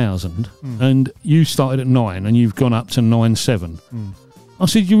 10,000 and you started at 9 and you've gone up to 9.7. I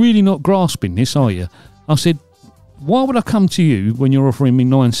said, you're really not grasping this, are you? I said, why would I come to you when you're offering me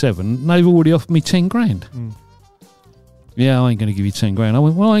 9.7? They've already offered me 10 grand. Yeah, I ain't going to give you 10 grand. I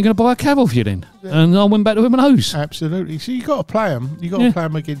went, well, I ain't going to buy a cab off you then. Yeah. And I went back to M&O's. Absolutely. So you got to play them. You got to play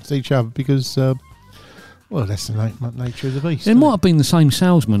them against each other because, well, that's the nature of the beast. It might have been the same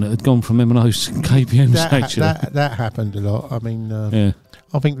salesman that had gone from M&O's to KPM's, actually. That happened a lot. I mean,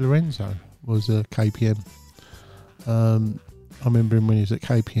 I think Lorenzo was a KPM. I remember him when he was at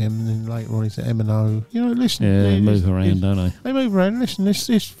KPM, and then later on he's at M&O. You know, listen. Yeah, they move around, don't they? They move around. Listen, this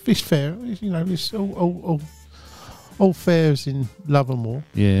fair. You know, this all fairs in love and war.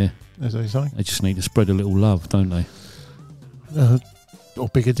 Yeah, as they say. They just need to spread a little love, don't they? Or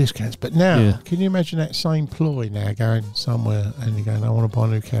bigger discounts. But now, can you imagine that same ploy now going somewhere and you're going, I want to buy a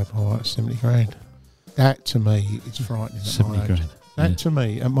new cab. All right, 70 grand. That to me is frightening. 70 grand. That to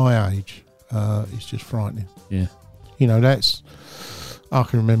me, at my age, is just frightening. Yeah. You know, I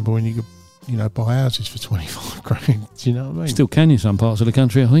can remember when you could, buy houses for 25 grand. Do you know what I mean? Still can in some parts of the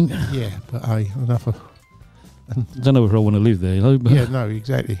country, I think. Yeah, but hey, enough of. I don't know if I want to live there, though. But yeah, no,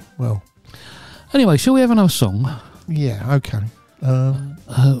 exactly. Well. Anyway, shall we have another song? Yeah, okay.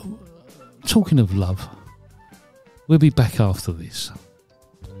 Talking of love, we'll be back after this.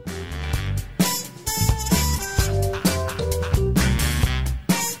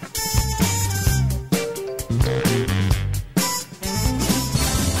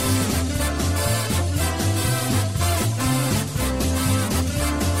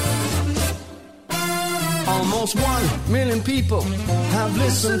 Almost 1 million people have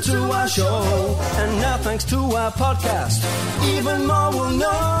listened to our show, and now thanks to our podcast, even more will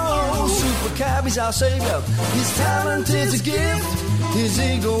know. Super Cab is our savior, his talent is a gift, his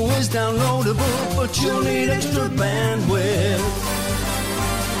ego is downloadable, but you'll need extra bandwidth.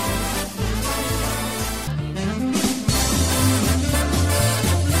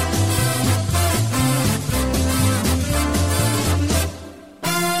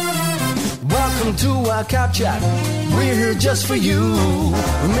 Welcome to our Cab Chat. We're here just for you.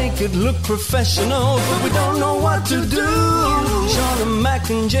 We make it look professional, but we don't know what to do. Sean and Mac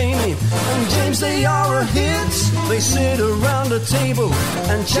and Jamie and James, they are a hit. They sit around a table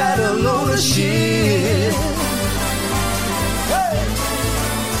and chat a load of shit. Hey!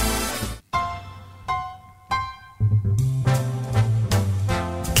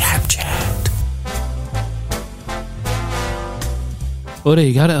 Well, there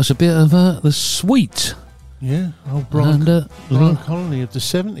you go. That was a bit of the sweet. Yeah, old Brian Connolly of the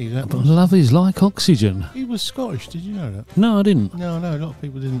 70s. That was. Love is like oxygen. He was Scottish, did you know that? No, I didn't. No, a lot of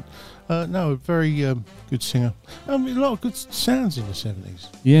people didn't. No, a very good singer. A lot of good sounds in the 70s.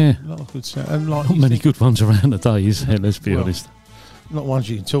 Yeah. A lot of good sounds. And like not many good ones around today, is there? Let's be honest. Not ones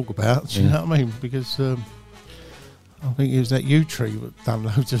you can talk about, do you know what I mean? Because I think it was that U-Tree that done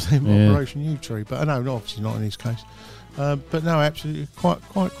loads of them, Operation U-Tree. But I know, obviously not in his case. But no, absolutely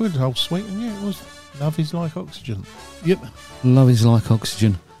quite good. Whole sweet, and it was Love is like oxygen. Yep. Love is like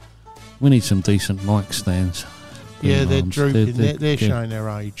oxygen. We need some decent mic stands. Yeah, they're drooping. They're showing their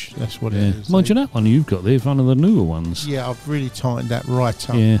age. That's what it is. Mind you, that one you've got there is one of the newer ones. Yeah, I've really tightened that right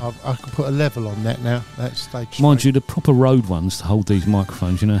up. Yeah. I can put a level on that now. That's stage. Mind you, the proper Rode ones to hold these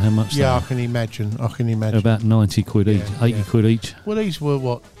microphones, you know how much they are? I can imagine. They're about 90 quid each, 80 quid each. Well, these were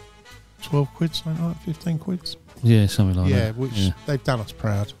what, 12 quid, something like 15 quid? Yeah, something like that. Yeah, which they've done us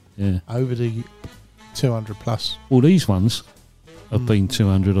proud. Yeah. Over the 200 plus. All these ones have been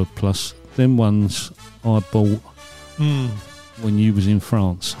 200 odd plus. Them ones I bought when you was in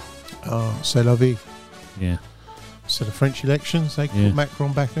France. Oh, c'est la vie. Yeah. So the French elections, they put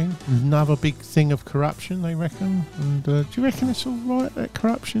Macron back in. Another big thing of corruption, they reckon. And do you reckon it's all right, that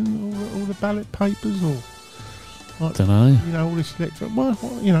corruption, all the ballot papers, or like, Don't know. you know, all this electoral? Well,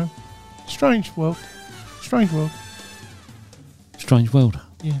 you know, strange world. Strange world. Strange world.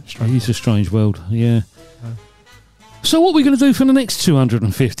 Yeah, It strange. is a strange world. Yeah. Yeah. So what are we going to do for the next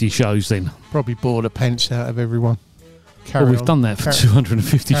 250 shows then? Probably bore the pants out of everyone. Well, we've done that for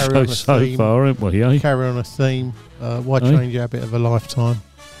 250 carry on shows a so theme. far, haven't we? Eh? Carry on a theme. Why change the habit of a lifetime?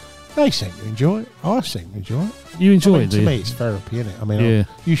 They seem to enjoy it. I seem to enjoy it. You enjoy it, To do you? me, it's therapy, isn't it? I mean, Yeah.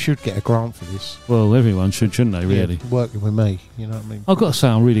 you should get a grant for this. Well, everyone should, shouldn't they, really? Yeah, working with me, you know what I mean? I've got to say,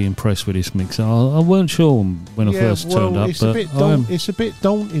 I'm really impressed with this mixer. I weren't sure when I first turned up, it's but a bit I am. it's a bit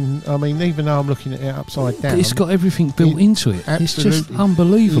daunting. I mean, even though I'm looking at it upside down, But it's got everything built into it. It's just absolutely.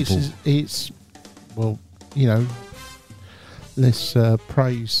 unbelievable. It's well, you know, let's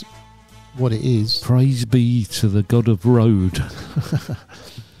praise what it is. Praise be to the God of Road.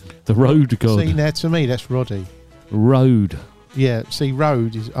 The Road God. See, now to me, that's Roddy. Road. Yeah, see,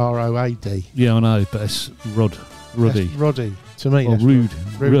 Road is ROAD. Yeah, I know, but it's Roddy. That's Roddy. To me, Or that's Rude.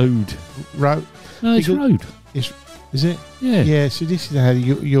 Rude. Road. Road. No, it's Because- Road. Is it? Yeah. Yeah. So this is how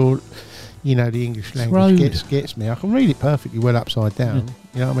you're you know, the English Road. language gets me. I can read it perfectly well upside down.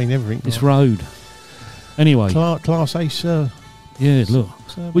 You know what I mean? Everything. It's Road. Anyway, Class A, sir. yeah, look,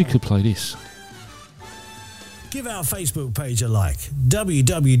 Sir, we mate. could play this. Give our Facebook page a like.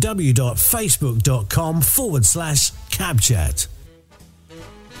 www.facebook.com/CabChat.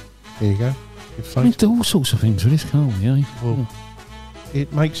 There you go. Good We face. can do all sorts of things with this, can't we? Eh? Well,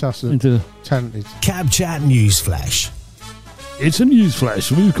 it makes us We can do- talented. CabChat Newsflash. It's a news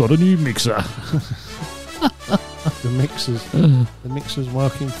flash. We've got a new mixer. The mixer's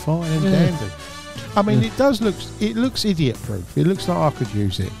working fine and Yeah. dandy. I mean, it looks idiot proof. It looks like I could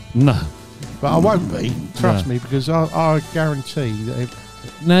use it, No. but I won't be. Trust No. me, because I guarantee that if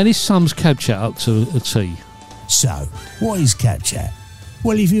Now, this sums CabChat up to a T. So, what is CabChat?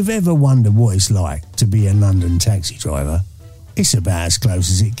 Well, if you've ever wondered what it's like to be a London taxi driver, it's about as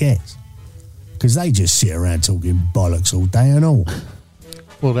close as it gets. Because they just sit around talking bollocks all day and all.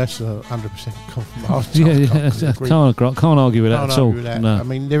 well, that's 100% compliment. Can't argue with that Can't at all. argue with that. No. I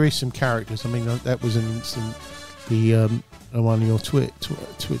mean, there is some characters. I mean, that was an instant. The one of your tweet.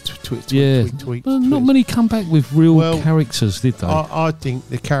 Yeah. Well, not many come back with real Well, characters, did they? I think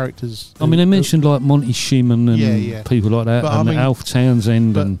the characters. I mean, they mentioned like Monty Shimon and Yeah. people like that, But I and mean- Alf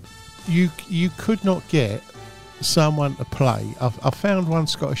Townsend, but- and you could not get someone to play. I found one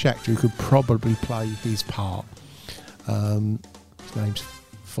Scottish actor who could probably play his part. His name's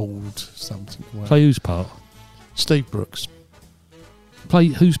Ford something. Well, play whose part? Steve Brooks, Play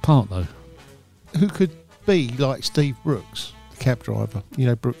whose part though? who could be like Steve Brooks, the cab driver. You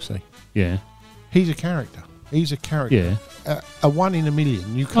know, Brooksy. Yeah, He's a character. He's a character. yeah. A 1 in a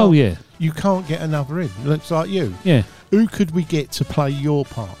million. You can't. Oh yeah, You can't get another in. Looks like you. yeah. Who could we get to play your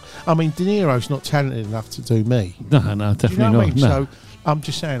part? I mean, De Niro's not talented enough to do me. No, Do you definitely know not. what I mean? No. So I'm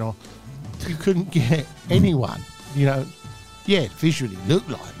just saying, you couldn't get anyone. You know, yeah, visually look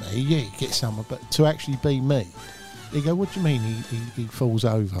like me. Yeah, you get someone, but to actually be me, they go, "What do you mean he falls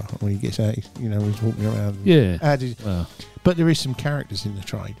over when he gets out? You know, he's walking around." Yeah. How did, Well, but there is some characters in the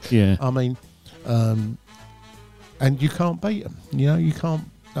trade. yeah. I mean, and you can't beat them. You know, you can't.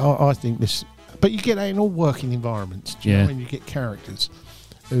 I think this, but you get that in all working environments. Do you Yeah. know, when you get characters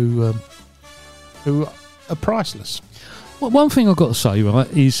who are priceless. Well, one thing I've got to say, right,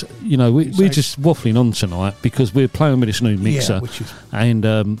 is, you know, we're say- just waffling on tonight because we're playing with this new mixer Yeah, which is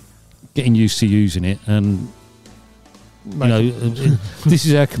and getting used to using it, and you know, this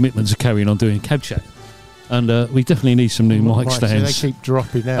is our commitment to carrying on doing CabChat, and we definitely need some new mic Right, so stands. they keep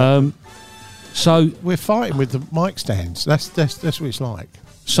dropping out. So We're fighting with the mic stands. That's what it's like.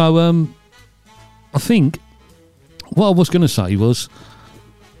 I think what I was going to say was,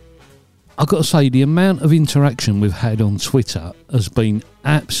 I've got to say the amount of interaction we've had on Twitter has been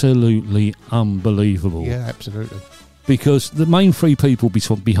absolutely unbelievable. Yeah, absolutely. Because the main three people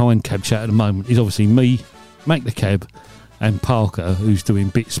behind CabChat at the moment is obviously me, Mac the Cab, and Parker, who's doing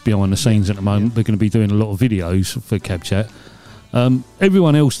bits behind the scenes at the moment. We're going to be doing a lot of videos for CabChat.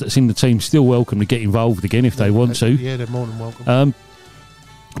 Everyone else that's in the team still welcome to get involved again if they want to. Yeah, they're more than welcome.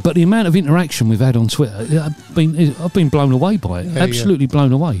 But the amount of interaction we've had on Twitter, I've been blown away by it. Yeah, Absolutely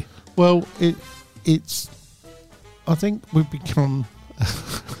blown away. Well, it's. I think we've become.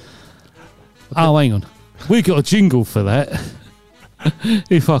 Oh, hang on. We got a jingle for that.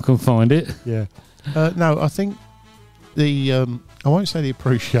 If I can find it. Yeah. No, I think the I won't say the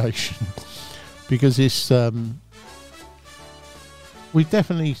appreciation because it's we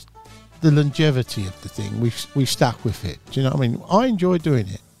definitely the longevity of the thing. We stuck with it. Do you know what I mean? I enjoy doing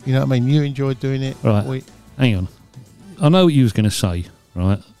it. You know what I mean? You enjoy doing it. Right. Hang on. I know what you was going to say.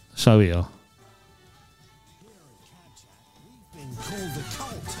 Right. So here.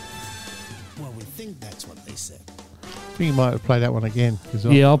 Well, we think that's what they said. I think you might have played that one again.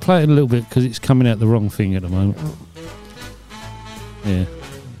 Yeah, I'll play it a little bit because it's coming out the wrong thing at the moment. Yeah.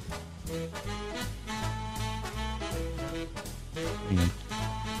 Hang on.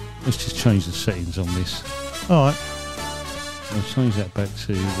 Let's just change the settings on this. All right. I'll change that back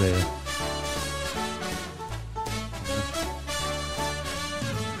to there.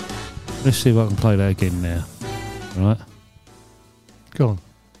 Let's see if I can play that again now. Right. Go on.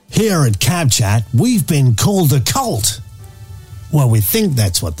 Here at Cab Chat, we've been called a cult. Well, we think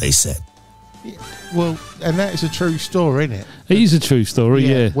that's what they said. Yeah, well, and that is a true story, isn't it? It is a true story,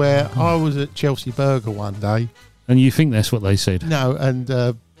 yeah. Where I was at Chelsea Burger one day. And you think that's what they said? No, and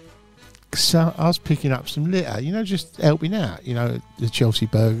so I was picking up some litter, just helping out, at the Chelsea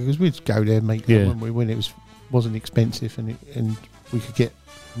Burger, because we'd go there and meet them when it wasn't expensive and we could get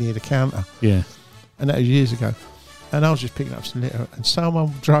near the counter. Yeah. And that was years ago. And I was just picking up some litter, and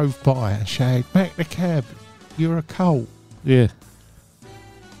someone drove by and shouted, "Back the cab, you're a cult." Yeah.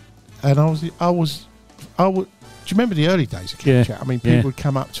 And I would. Do you remember the early days of Cab Chat? I mean, people would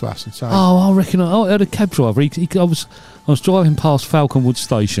come up to us and say, "Oh, I reckon I had a cab driver. I was driving past Falconwood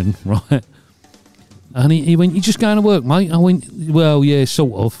Station, right?" And he went, "You just going to work, mate?" I went, "Well, yeah,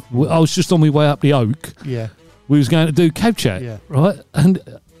 sort of. I was just on my way up the Oak. Yeah. We was going to do Cab Chat, right?"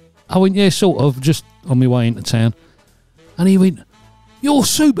 And I went, "Yeah, sort of, just on my way into town." And he went, "You're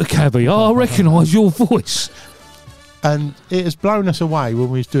super cabby. I recognise your voice." And it has blown us away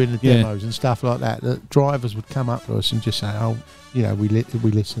when we was doing the demos and stuff like that. That drivers would come up to us and just say, "Oh, we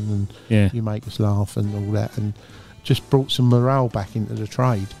listen and you make us laugh and all that," and just brought some morale back into the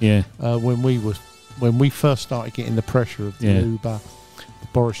trade. Yeah. When we first started getting the pressure of the Uber, the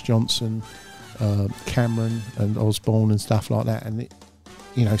Boris Johnson, Cameron and Osborne and stuff like that, and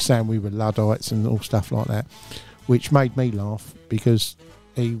saying we were Luddites and all stuff like that, which made me laugh because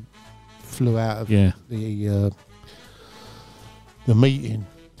he flew out of the meeting,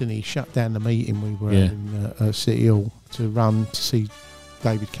 didn't he? Shut down the meeting we were in City Hall to run to see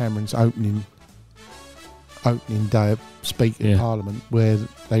David Cameron's opening day of speaking in Parliament, where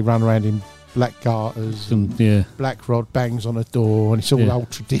they run around in black garters and black rod bangs on a door, and it's all old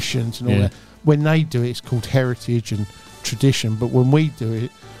traditions and all that. When they do it, it's called heritage and tradition, but when we do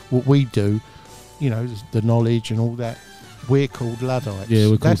it, what we do, the knowledge and all that, we're called Luddites. Yeah,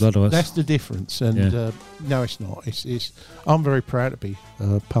 we're called Luddites. That's the difference. And no, it's not. It's. I'm very proud to be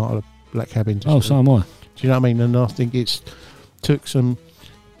part of the black cab industry. Oh, so am I. Do you know what I mean? And I think it's took some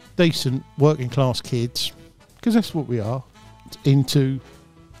decent working class kids, because that's what we are, into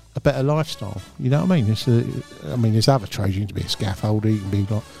a better lifestyle. You know what I mean? There's other trades. You can be a scaffolder, you can be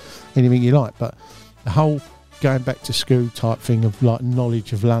like anything you like, but the whole going back to school type thing of like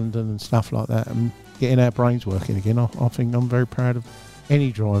knowledge of London and stuff like that, and getting our brains working again. I think I'm very proud of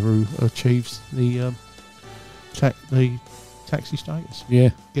any driver who achieves the taxi status. Yeah,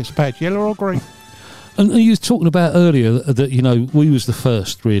 gets a badge, yellow or green. And you were talking about earlier that we was the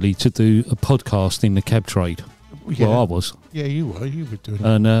first really to do a podcast in the cab trade. Yeah. Well, I was. Yeah, you were. You were doing it.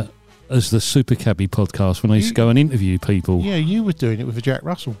 And as the Super Cabby podcast, when I used to go and interview people. Yeah, you were doing it with a Jack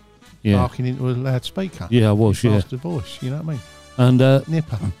Russell. Barking into a loudspeaker. Yeah, I was. Faster voice. You know what I mean? And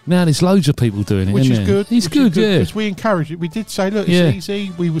Nipper. Now there's loads of people doing it, which is there? good. It's good, yeah. Because we encourage it. We did say, look, it's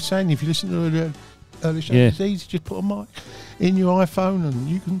easy. We were saying, if you listen to the early show, it's easy. Just put a mic in your iPhone and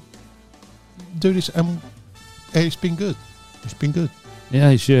you can do this. And it's been good. It's been good. Yeah,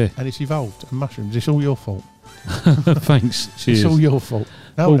 and it's evolved. And mushrooms, it's all your fault. Thanks. Cheers. It's all your fault.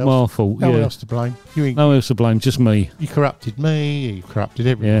 All my fault. No one else to blame. No one else to blame. Just me. You corrupted me. You corrupted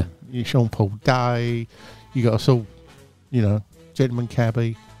everyone. Yeah. You Sean Paul Day. You got us all. Gentleman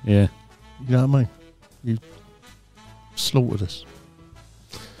cabbie. Yeah. You know what I mean? You slaughtered us.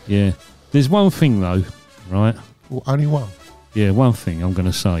 Yeah. There's one thing though, right? Well, only one. Yeah, one thing I'm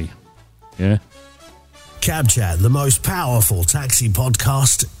going to say. Yeah. Cab Chat, the most powerful taxi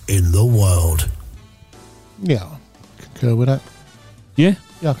podcast in the world. Yeah, I concur with that. Yeah?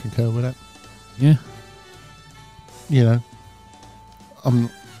 Yeah, I concur with that. Yeah. I'm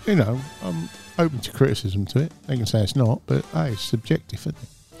open to criticism to it. They can say it's not, but it's subjective, isn't it?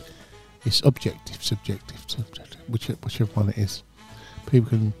 It's objective, subjective, whichever one it is. People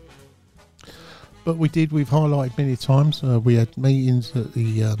can. But we've highlighted many times. We had meetings at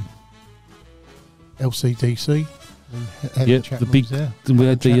the LCDC. And Helen Yeah, Chapman the big. was there. We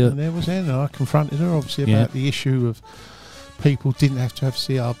had Chapman the. there was there, and I confronted her obviously about the issue of people didn't have to have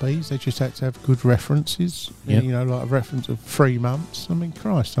CRBs; they just had to have good references. Yep. You know, like a reference of 3 months. I mean,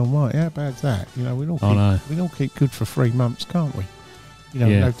 Christ Almighty, how bad's that? You know, we all keep good for 3 months, can't we? You know,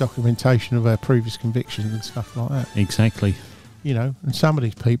 no documentation of our previous convictions and stuff like that. Exactly. You know, and some of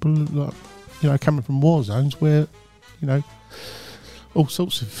these people, like, you know, coming from war zones where, you know, all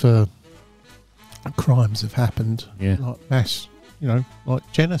sorts of crimes have happened, like mass, you know, like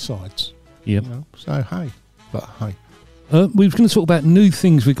genocides. Yep. You know? So hey. We're going to talk about new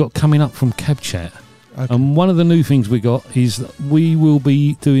things we've got coming up from Cab Chat. Okay. And one of the new things we got is that we will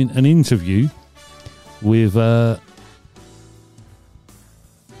be doing an interview with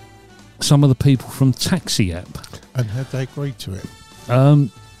some of the people from Taxi App. And had they agreed to it?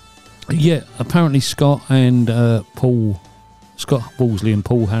 Yeah, apparently Scott Wolseley and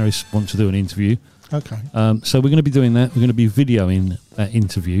Paul Harris want to do an interview. Okay. So we're going to be doing that. We're going to be videoing that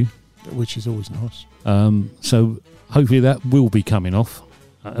interview. Which is always nice. So hopefully that will be coming off,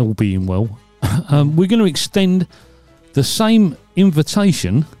 all being well. We're going to extend the same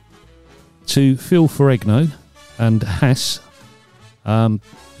invitation to Phil Ferrigno and Hass, who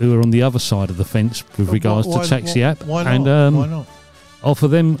are on the other side of the fence with regards to Taxi App. Why not? And Why not? offer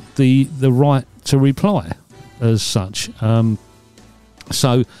them the right to reply as such.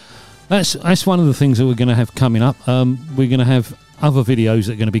 So that's one of the things that we're going to have coming up. We're going to have other videos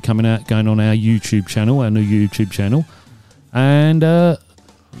that are going to be coming out, going on our YouTube channel, our new YouTube channel. And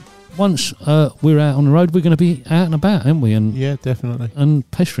once we're out on the road, we're going to be out and about, aren't we? And yeah, definitely. And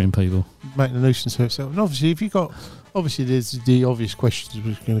pestering people. Making a nuisance of itself. And obviously, if you've got... Obviously, there's the obvious questions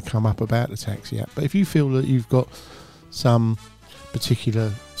which are going to come up about the Taxi App. But if you feel that you've got some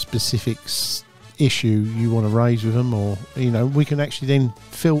particular specific issue you want to raise with them, or, you know, we can actually then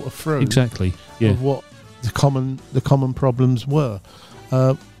filter through exactly of what the common problems were.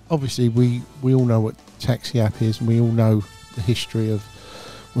 Obviously, we all know what Taxi App is, and we all know the history of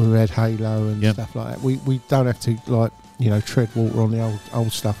when we had Halo and stuff like that. We don't have to, like, you know, tread water on the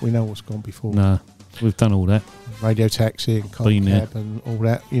old stuff. We know what's gone before. No, we've done all that. Radio Taxi and Concab and all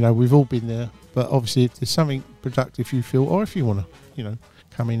that. You know, we've all been there. But obviously, if there's something productive you feel, or if you want to, you know,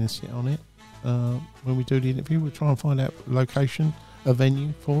 come in and sit on it, when we do the interview, we'll try and find out a location, a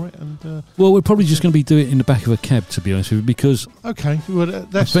venue for it. And well, we're probably just going to be doing it in the back of a cab, to be honest with you, because well,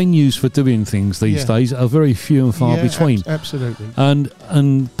 that's venues for doing things these days are very few and far between. Absolutely.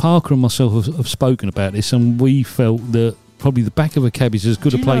 And Parker and myself have spoken about this, and we felt that probably the back of a cab is as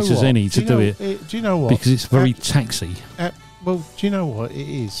good a place as any to do it. Do you know what? Because it's very taxi. Well, do you know what it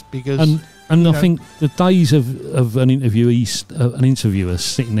is? Because and I think the days of an interviewer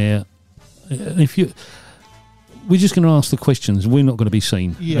sitting there, if we're just going to ask the questions, we're not going to be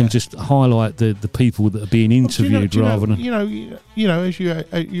seen, and just highlight the people that are being interviewed rather than you know, as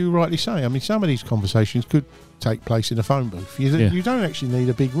you rightly say. I mean, some of these conversations could take place in a phone booth. You don't actually need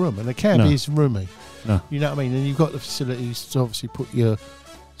a big room, and a cab is roomy. No. You know what I mean? And you've got the facilities to obviously put your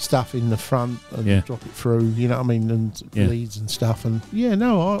stuff in the front and drop it through, you know what I mean, and leads and stuff. And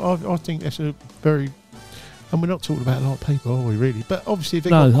I think that's a very... And we're not talking about a lot of people, are we, really? But obviously, if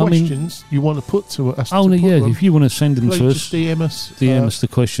they've got questions you want to put to us... Oh, if you want to send them to us... Just DM us. DM us the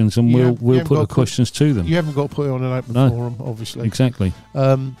questions, and we'll put the questions to them. You haven't got to put it on an open forum, obviously. Exactly.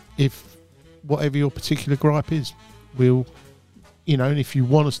 If whatever your particular gripe is, we'll... You know, and if you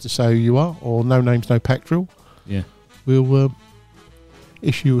want us to say who you are, or no names, no pack drill, we'll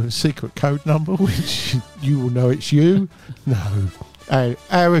issue a secret code number, which you will know it's you. No,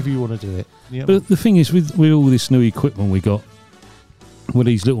 however you want to do it. Yep. But the thing is, with all this new equipment we got, with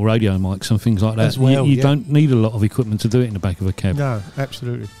these little radio mics and things like that, you don't need a lot of equipment to do it in the back of a cab. No,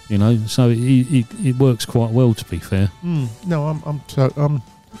 absolutely. You know, so it works quite well, to be fair. No, I'm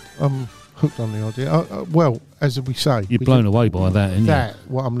hooked on the idea. Well, as we say, you're blown away by that, aren't you?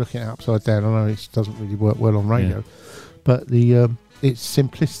 What I'm looking at upside down, I know it doesn't really work well on radio, but its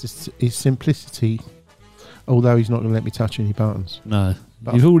simplicity. Although he's not going to let me touch any buttons. No,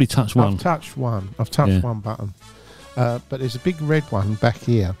 but you've already touched one. I've touched one one button, but there's a big red one back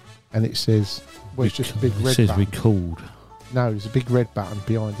here, and it says, "Well, it's just a big red." It says button. Record. No, there's a big red button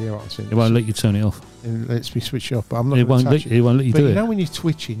behind here. It won't let you turn it off. It lets me switch it off, but I'm not going to touch it. It won't let you do it. But you know when you're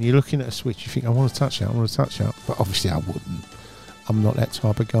twitching, you're looking at a switch, you think, I want to touch that, but obviously I wouldn't. I'm not that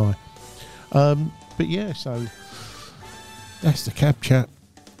type of guy. But yeah, so that's the Cab Chat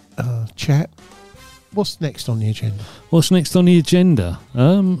chat. What's next on the agenda?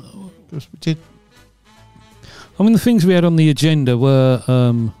 I mean, the things we had on the agenda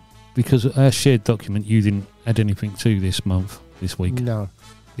were because our shared document you didn't add anything to this week. No.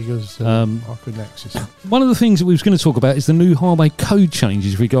 because I couldn't access it. One of the things that we was going to talk about is the new highway code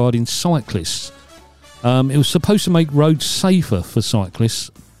changes regarding cyclists. It was supposed to make roads safer for cyclists,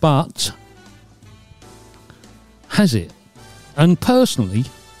 but has it? And personally,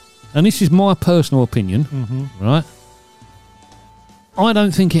 and this is my personal opinion, right? I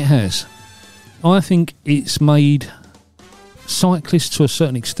don't think it has. I think it's made cyclists to a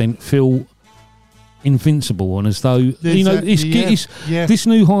certain extent feel invincible, and as though this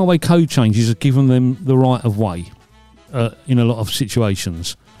new highway code changes have given them the right of way in a lot of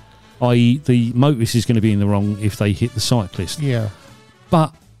situations, i.e. the motorist is going to be in the wrong if they hit the cyclist. Yeah.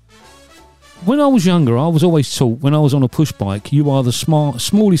 But when I was younger, I was always taught, when I was on a push bike, you are the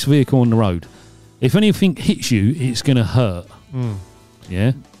smallest vehicle on the road. If anything hits you, it's going to hurt.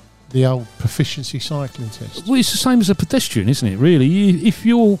 Yeah. The old proficiency cycling test. Well, it's the same as a pedestrian, isn't it, really? If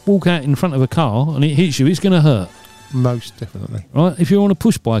you walk out in front of a car and it hits you, it's going to hurt. Most definitely. Right? If you're on a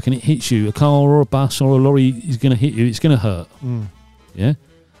push bike and it hits you, a car or a bus or a lorry is going to hit you, it's going to hurt. Yeah?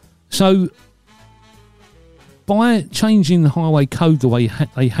 So, by changing the highway code the way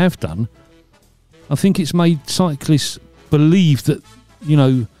they have done, I think it's made cyclists believe that, you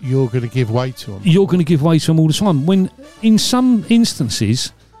know... You're going to give way to them. You're going to give way to them all the time. When, in some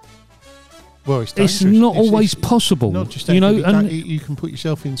instances... Well, it's not always possible. Not just that, you know, and you can put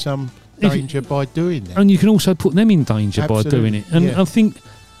yourself in some danger by doing that. And you can also put them in danger by doing it. And I think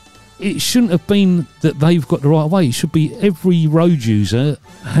it shouldn't have been that they've got the right way. It should be every road user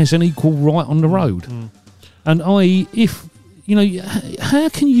has an equal right on the road. And if, you know, how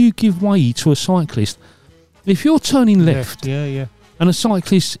can you give way to a cyclist if you're turning left and a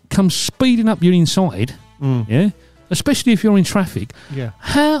cyclist comes speeding up your inside, especially if you're in traffic,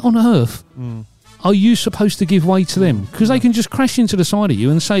 how on earth are you supposed to give way to them? Because they can just crash into the side of you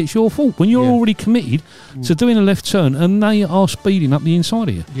and say it's your fault when you're already committed to doing a left turn and they are speeding up the inside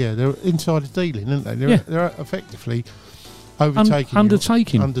of you. Yeah, they're insider dealing, aren't they? They're effectively overtaking.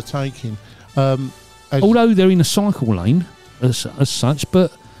 Undertaking. Although they're in a cycle lane as such,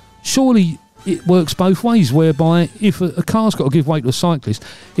 but surely it works both ways, whereby if a car's got to give way to a cyclist,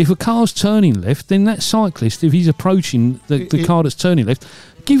 if a car's turning left, then that cyclist, if he's approaching the car that's turning left,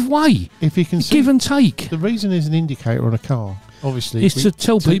 give way. If he can give and take. The reason there's an indicator on a car, obviously, is to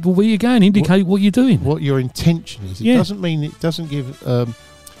tell people where you're going, indicate what you're doing, what your intention is. It doesn't mean, it doesn't give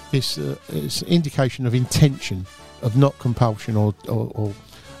it's an indication of intention, of not compulsion or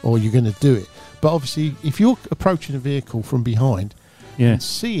you're going to do it. But obviously, if you're approaching a vehicle from behind and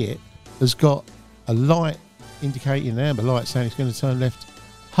see it has got a light indicating an amber light saying it's going to turn left,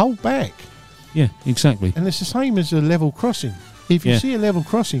 hold back. Yeah, exactly. And it's the same as a level crossing. If you see a level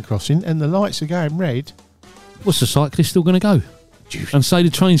crossing and the lights are going red, what's the cyclist still going to go? And say the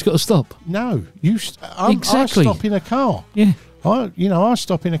train's got to stop? No, I stop in a car. Yeah, I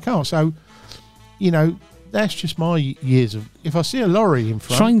stop in a car. So, that's just my years of. If I see a lorry in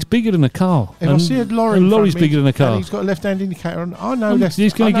front, train's bigger than a car. If I see a lorry's bigger than a car, and he's got a left-hand indicator on, I know that's. You're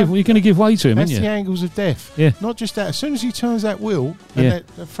going to give way to him, that's aren't you? the angles of death. Yeah. Not just that. As soon as he turns that wheel and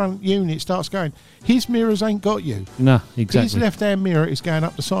the front unit starts going, his mirrors ain't got you. No, exactly. His left-hand mirror is going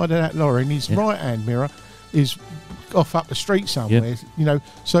up the side of that lorry, and his right-hand mirror is off up the street somewhere.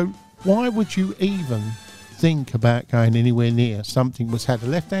 So why would you even think about going anywhere near something that's had a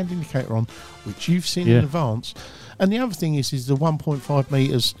left-hand indicator on, which you've seen in advance? And the other thing is the 1.5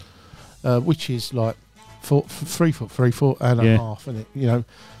 metres, which is like 3 foot and a half, and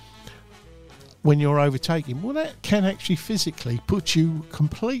when you're overtaking, well, that can actually physically put you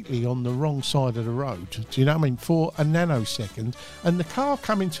completely on the wrong side of the road. Do you know what I mean? For a nanosecond, and the car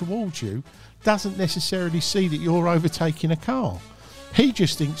coming towards you doesn't necessarily see that you're overtaking a car. He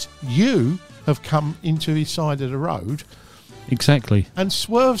just thinks you have come into his side of the road. Exactly. And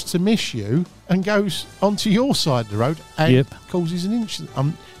swerves to miss you and goes onto your side of the road and causes an incident. I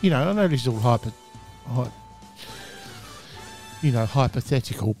know this is all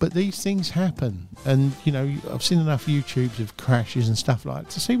hypothetical, but these things happen. And, I've seen enough YouTubes of crashes and stuff like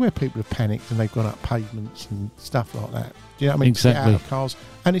that to see where people have panicked and they've gone up pavements and stuff like that. Do you know what I mean? Exactly. To get out of cars.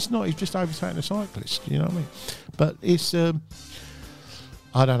 And it's not, he's just overtaking a cyclist. Do you know what I mean? But it's,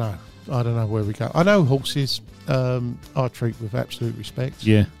 I don't know where we go. I know horses I treat with absolute respect.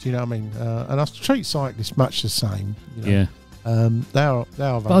 Yeah. Do you know what I mean? And I treat cyclists much the same. Yeah. They are.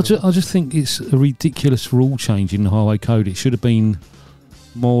 But I just think it's a ridiculous rule change in the highway code. It should have been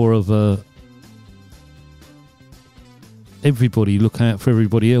more of a everybody look out for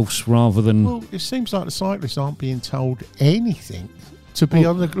everybody else rather than. Well, it seems like the cyclists aren't being told anything to be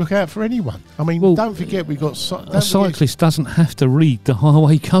on the lookout for anyone. I mean, Well, don't forget we got a cyclist doesn't have to read the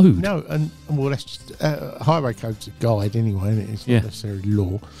highway code. No, and well, that's just, highway code's a guide anyway, and it's not necessarily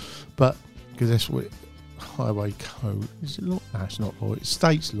law, but because that's what highway code is. It law? No, it's not law. It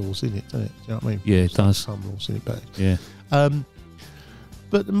states laws in it, doesn't it? Do you know what I mean? Yeah, it does. Some laws in it, but Yeah.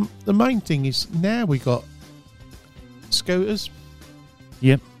 but the main thing is now we got scooters.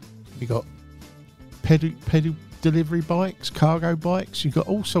 Yep. We got pedal delivery bikes, cargo bikes. You've got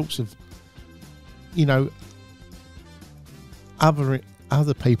all sorts of,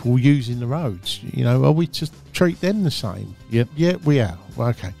 other people using the roads. Are we to treat them the same? Yep. Yeah, we are. Well,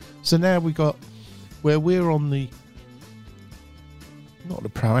 okay. So now we got where we're on the not the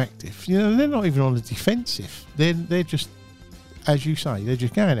proactive. They're not even on the defensive. They're just, as you say, they're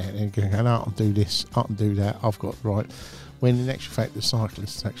just going out and going, I can do this, I can do that. I've got right. When in actual fact, the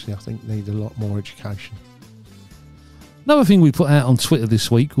cyclists actually, I think, need a lot more education. Another thing we put out on Twitter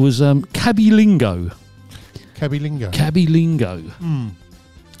this week was Cabby Lingo. Cabby Lingo. Cabby Lingo.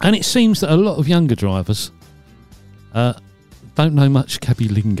 And it seems that a lot of younger drivers don't know much Cabby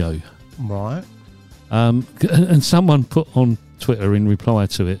Lingo. Right. And someone put on Twitter in reply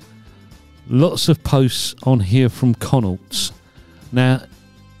to it, lots of posts on here from Connaughts. Now,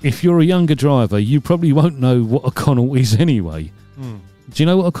 if you're a younger driver, you probably won't know what a Connaught is anyway. Do you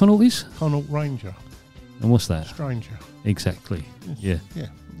know what a Connaught is? Connaught Ranger. And what's that? Stranger. Exactly. Yeah. Yeah.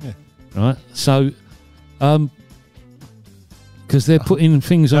 Right. So, because they're putting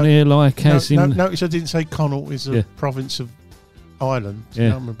things on here like notice I didn't say Connaught is a province of Ireland.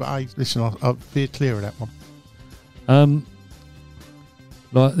 Yeah. But listen, I'll be clear of that one.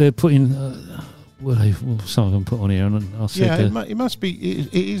 Like they're putting, some of them put on here, and I said, it must be.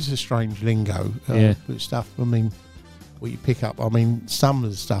 It is a strange lingo. With stuff. I mean, what you pick up. I mean, some of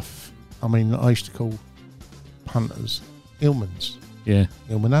the stuff. I mean, I used to call punters Illmans. Yeah.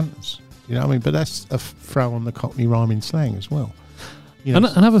 Illman hunters. You know what I mean? But that's a throw on the Cockney rhyming slang as well.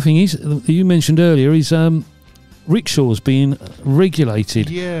 Another thing is that you mentioned earlier is rickshaws being regulated.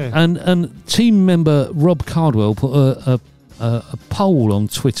 Yeah. And team member Rob Cardwell put a poll on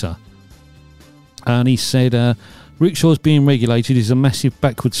Twitter, and he said rickshaws being regulated is a massive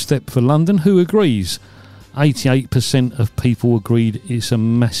backward step for London. Who agrees? 88% of people agreed it's a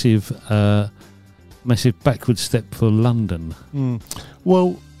massive backward step for London.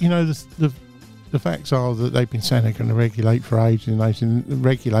 Well, the facts are that they've been saying they're going to regulate for ages, and they can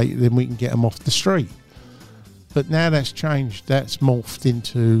regulate, then we can get them off the street. But now that's changed. That's morphed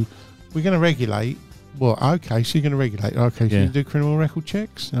into, we're going to regulate. Well, okay, so you're going to regulate. Okay, so you can do criminal record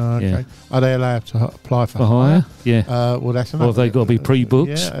checks. Okay. Yeah. Are they allowed to apply for hire? Yeah. Well, that's another. Or have they got to be pre-booked?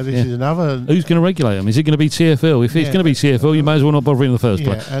 Yeah, this is another. Who's going to regulate them? Is it going to be TfL? If it's going to be TfL, you may as well not bother in the first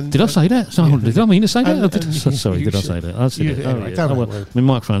place. Did I say that? Did I mean to say that? Sorry, did I say that? I said it. My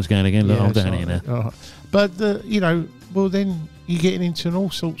microphone's going again. Look, I'm down here now. Right. But, well, then you're getting into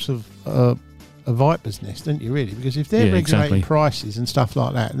all sorts of a viper's nest, don't you, really? Because if they're regulating prices and stuff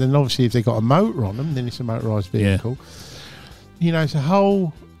like that, then obviously if they've got a motor on them, then it's a motorised vehicle. Yeah. It's a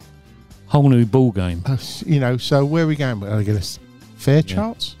whole new ball game. So where are we going? Are we going to fare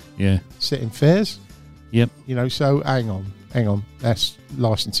charts? Yeah. Setting fares? Yep. So hang on. That's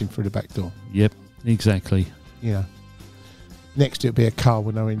licensing through the back door. Yep, exactly. Next it'll be a car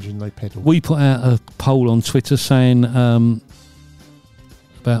with no engine, they pedal. We put out a poll on Twitter saying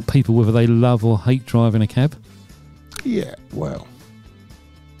about people whether they love or hate driving a cab. Yeah, well,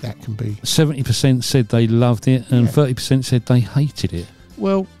 that can be. 70% said they loved it, and 30% said they hated it.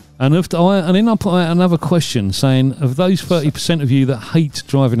 Well, and then I put out another question saying, of those 30% of you that hate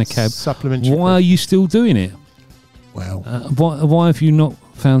driving a cab, why are you still doing it? Well, why have you not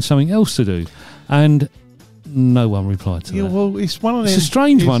found something else to do? And no one replied to that. Well, it's one of them. It's a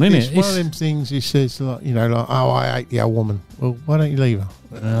strange one, isn't it? It's one of them things. He says, like, I hate the old woman. Well, why don't you leave her?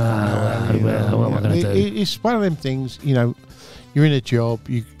 What am I going to do? It's one of them things. You're in a job.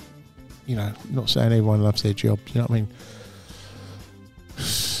 Not saying everyone loves their job. You know what I mean?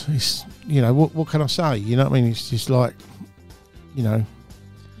 It's what can I say? You know what I mean? It's just like, I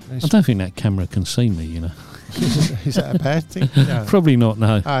don't think that camera can see me. Is that a bad thing? No. Probably not.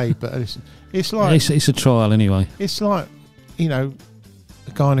 No. Hey, but listen, it's like it's a trial anyway. It's like a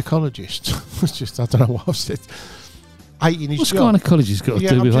gynecologist. It's just, I don't know what I've said. Hating his job. What's gynecologist got to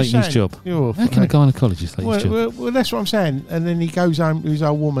do with hating his job? How can a gynecologist hate his job? Well, that's what I'm saying. And then he goes home to his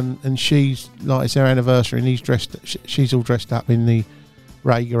old woman, and she's like, it's their anniversary, and she's all dressed up in the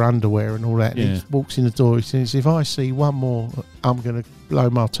Rager underwear and all that. And he walks in the door. He says, "If I see one more, I'm going to blow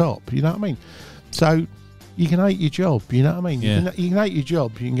my top." You know what I mean? So you can hate your job. You know what I mean? Yeah. You can hate your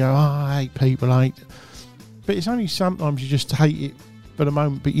job. You can go, I hate people, but it's only sometimes you just hate it at the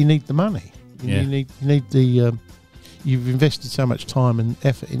moment, but you need the money. Yeah. You need the. You've invested so much time and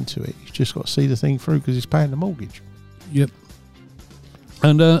effort into it. You've just got to see the thing through because it's paying the mortgage. Yep.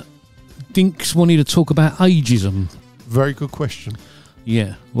 And Dinks wanted to talk about ageism. Very good question.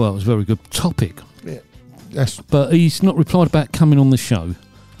 Yeah, well, it was a very good topic. Yeah, but he's not replied about coming on the show.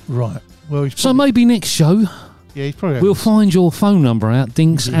 Right. Well, so maybe next show, yeah, he's probably we'll find your phone number out,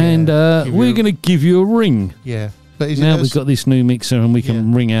 Dinks, and we're going to give you a ring. Yeah. But now we've got this new mixer and we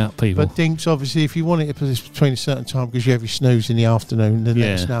can ring out people. But Dinks, obviously, if you want it between a certain time because you have your snooze in the afternoon, then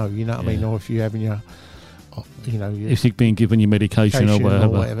let us know. You know what I mean? Or if you're having your, if you're being given your medication or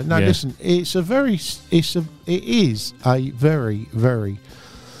whatever. No, listen, it is a very, very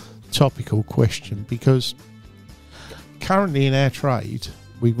topical question because currently in our trade,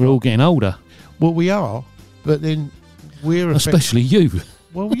 we're all getting older. Well, we are, but then we're especially you.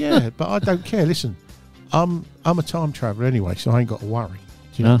 Well, yeah, but I don't care. Listen. I'm a time traveller anyway, so I ain't got to worry. Do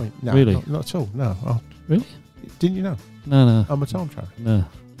you know what I mean? No, really? Not at all. No. Really? Didn't you know? No. I'm a time traveller. No,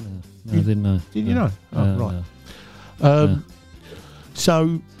 I didn't know. Didn't you know? Oh, right. No.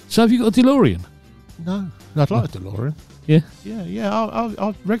 So have you got a DeLorean? No. I'd like a DeLorean. Yeah? Yeah.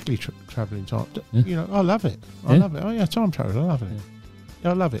 I'll regularly travel in time. Yeah. You know, I love it. I love it. Oh, yeah, time travel. I love it. Yeah,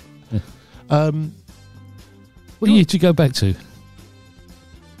 I love it. Yeah. What year did you go back to?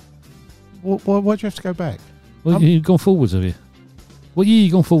 Why do you have to go back? Well, you've gone forwards, have you? What year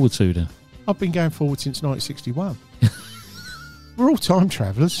you gone forward to then? I've been going forward since 1961. We're all time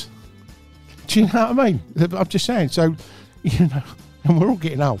travellers. Do you know what I mean? I'm just saying. So, you know, and we're all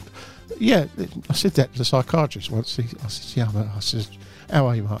getting old. Yeah, I said that to the psychiatrist once. I said, yeah, I said, how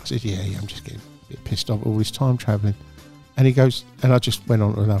are you, Mark? I said, yeah, I'm just getting a bit pissed off all this time travelling. And he goes, and I just went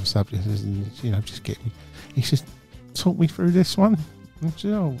on to another subject. You know, just get me. He says, talk me through this one. I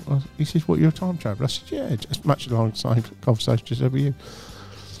said, he says, what, you're a time traveller? I said, yeah, just much along the same conversation as ever you.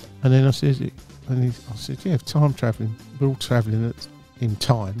 And then I said, yeah, time travelling, we're all travelling in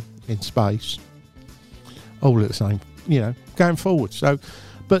time, in space, all at the same, you know, going forward. So,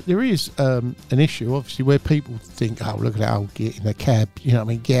 but there is an issue, obviously, where people think, oh, look at that old git in the cab, you know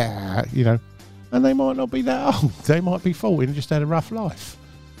what I mean, yeah, you know, and they might not be that old. They might be 40 and just had a rough life.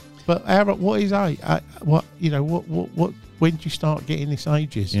 But what is age? What, you know, what? When do you start getting this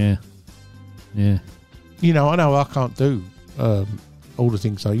ages? Yeah. You know I can't do all the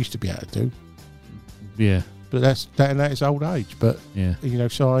things I used to be able to do. Yeah. But that is old age. But yeah, you know,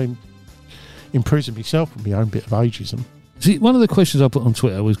 so I imprison myself with my own bit of ageism. See, one of the questions I put on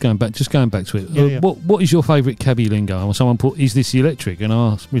Twitter was going back to it. Yeah. What is your favourite cabbie lingo? And someone put, "Is this electric?" And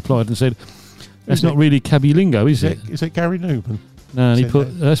I replied and said, "That's not really cabbie lingo, is it?" Is it Gary Newman? No, and he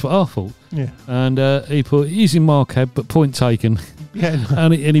put, that's what I thought. Yeah. And he put, he's in Marcab, but point taken. Yeah.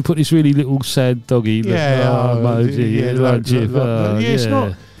 and he put this really little sad doggy. Emoji. It's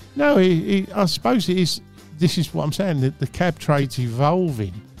not. No, I suppose it is. This is what I'm saying. The cab trade's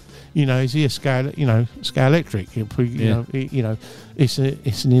evolving. You know, is he a scale? You know, scale electric. It's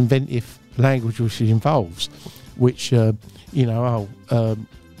an inventive language which it involves, which in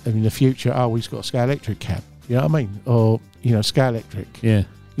the future, he's got a scale electric cab. You know what I mean? Or, you know, scale electric. Yeah.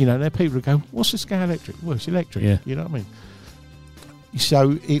 You know, there are people who go, what's a scale electric? Well, it's electric. Yeah. You know what I mean?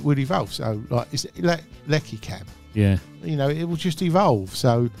 So it would evolve. So, like, it's Lecky cab. Yeah. You know, it will just evolve.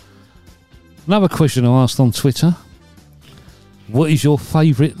 So, another question I asked on Twitter: what is your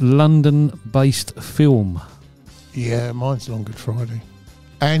favourite London-based film? Yeah, mine's Long Good Friday.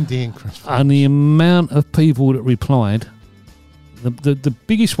 And the Increst. And the amount of people that replied, the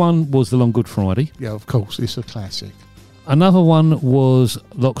biggest one was The Long Good Friday. Yeah, of course, it's a classic. Another one was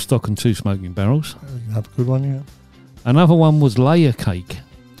Lock, Stock and Two Smoking Barrels. Another good one, yeah. Another one was Layer Cake.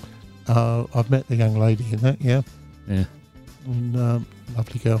 I've met the young lady in that, yeah. Yeah. And,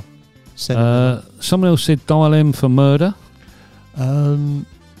 lovely girl. Someone else said Dial M for Murder. Dial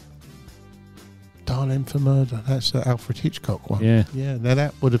M for Murder. That's the Alfred Hitchcock one. Yeah. Yeah. Now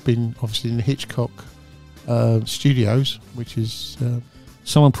that would have been obviously in the Hitchcock studios, which is.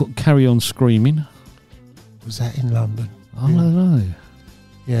 Someone put Carry On Screaming. Was that in London? I don't know.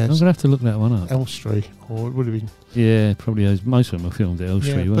 Yeah. I'm going to have to look that one up. Elstree, or it would have been. Yeah, probably is. Most of them are filmed at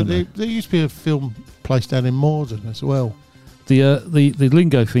Elstree, weren't they? But there used to be a film place down in Morden as well. The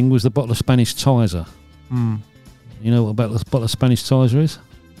lingo thing was the bottle of Spanish Tizer. Mm. You know what about the bottle of Spanish Tizer is?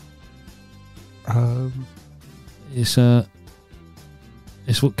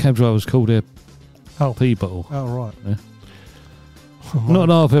 It's what cab drivers call their pee bottle. Oh, right. Yeah. Not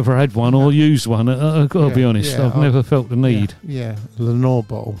that I've ever had one or used one. I've got to be honest. I've never felt the need. Yeah, Lenore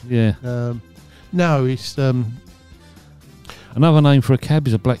bottle. Yeah. No, it's... Another name for a cab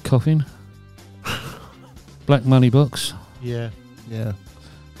is a black coffin. Black money box. Yeah. Yeah.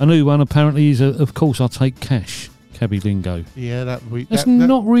 A new one apparently is, of course, I take cash. Cabby lingo. Yeah, That's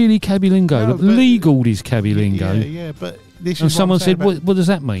not really cabby lingo. No, Look, legal is cabby lingo. Yeah, but this And is someone what I'm saying said, about- what does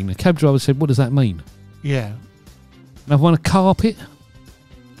that mean? A cab driver said, what does that mean? Yeah. Another one, a carpet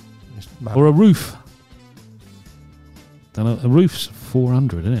It's or a roof. Don't know. A roof's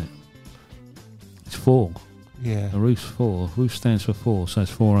 400, isn't it? It's 4. Yeah. A roof's 4. Roof stands for 4, so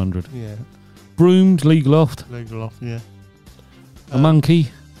it's 400. Yeah. Broomed, legal loft. Legal off, yeah. A monkey.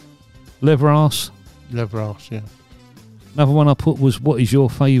 Leather ass. Leather ass, yeah. Another one I put was, what is your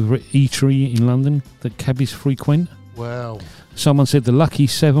favourite eatery in London that cabbies frequent? Well. Someone said the Lucky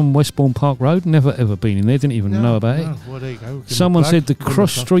 7 Westbourne Park Road. Never ever been in there. Didn't even know about it. Well, there you go. Give Someone him a said the plug. Give him a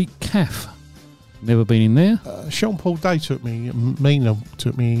Cross plug. Street Cafe. Never been in there. Sean Paul Day took me. Mina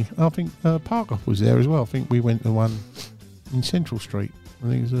took me. I think Parker was there as well. I think we went to one in Central Street. I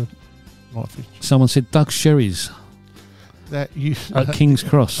think it was a. Someone said Doug's Sherry's That you at King's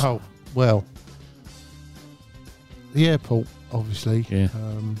Cross. Oh well, the airport, obviously. Yeah.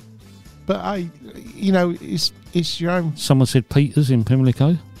 But it's your own. Someone said Peters in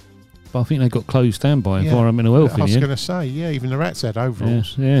Pimlico, but I think they got closed down by Yeah. environmental health I in was here. going to say, yeah, even the rats had Yeah,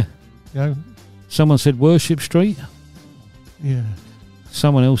 overalls. yeah. You know. Someone said Worship Street. Yeah.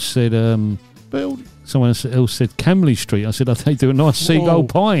 Someone else said. But Someone else said Camley Street. I said, they do a nice seagull Whoa.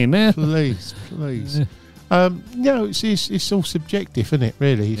 pie in there. please. Yeah. It's all subjective, isn't it?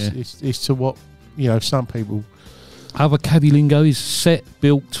 Really, it's to what some people. Other cabby lingo is set,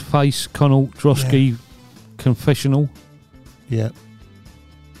 built, face, Connaught, Drosky, confessional. Yeah.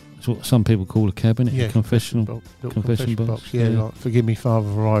 That's what some people call a cab, innit? Yeah, Confessional. little confession box, Yeah, yeah. like, forgive me, Father,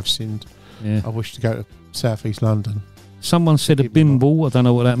 for I've sinned. Yeah. I wish to go to South East London. Someone said a Keep them bimble. I don't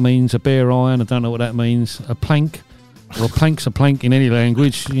know what that means. A bare iron. I don't know what that means. A plank. Well, a plank's a plank in any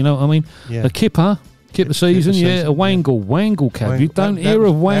language. You know what I mean? Yeah. A kipper. Kipper season. Yeah. season, A wangle. Wangle cab. You don't That hear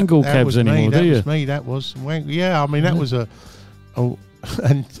was- of wangle that cabs was anymore, me, do that you? was me. That was wangle. Yeah, I mean that was a. Oh,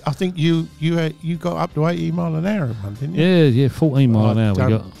 and I think you got up to 80 mile an hour in one, didn't you? Yeah. 14 mile an hour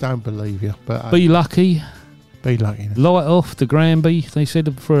we got. Don't believe you, but Be lucky. be lucky. Light off the Granby. They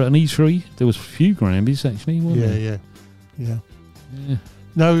said for an eatery. There was a few Granbys actually, wasn't there? Yeah. Yeah.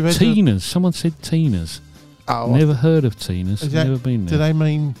 No, we've had Tina's. Someone said Tina's. Never heard of Tina's. Is that- Never been Do there.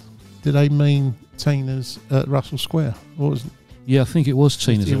 they mean Tina's at Russell Square? What was Yeah, I think it was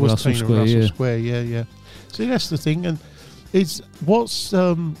Tina's it at was Russell Tina Square. Russell Yeah. Square, yeah. See, that's the thing, and it's what's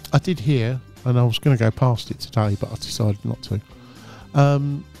I did hear, and I was going to go past it today, but I decided not to.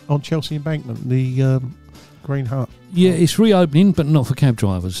 On Chelsea Embankment, the Green Hut. Yeah, it's reopening, but not for cab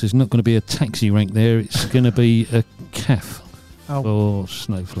drivers. There's not going to be a taxi rank there. It's going to be a cafe for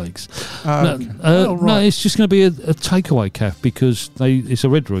snowflakes. Okay. No, Right. it's just going to be a takeaway cafe because it's a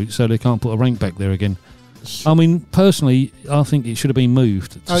red route, so they can't put a rank back there again. I mean, personally, I think it should have been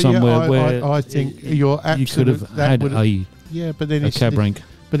moved to somewhere where I think you're you could have had a cab rank.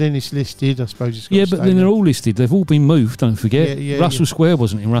 But then it's listed. I suppose it's got Yeah, to but stay then they're there. all listed. They've all been moved. Don't forget. Yeah, Russell Square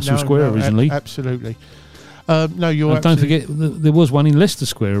wasn't in Russell Square originally. Absolutely. No, you're. And don't forget, there was one in Leicester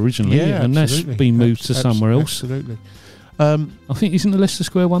Square originally, Yeah, and that's absolutely. been moved to somewhere else. Absolutely. I think isn't the Leicester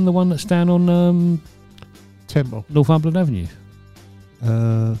Square one the one that's down on Temple. Northumberland Avenue?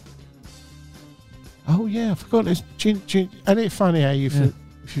 Oh yeah, I forgot. It's and it's funny how you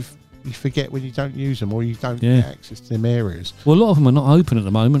forget when you don't use them or you don't get access to them areas. Well, a lot of them are not open at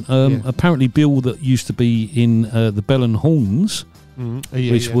the moment. Apparently, Bill that used to be in the Bell and Horns,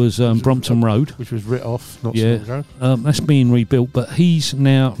 which was Brompton Road, which was writ off not so long ago. That's being rebuilt, but he's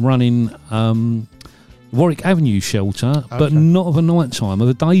now running Warwick Avenue shelter, but not of a night time, of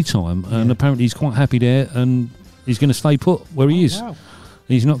a daytime. And apparently, he's quite happy there, and he's going to stay put where he is. Wow.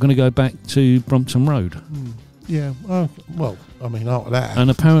 He's not going to go back to Brompton Road. Yeah, well, I mean, after that. And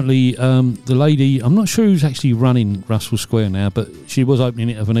apparently, the lady, I'm not sure who's actually running Russell Square now, but she was opening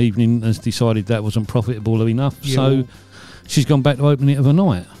it of an evening and has decided that wasn't profitable enough. Yeah, so well, she's gone back to opening it of a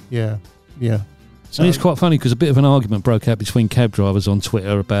night. Yeah. So, And it's quite funny because a bit of an argument broke out between cab drivers on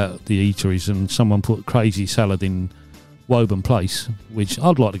Twitter about the eateries, and someone put crazy salad in Woburn Place, which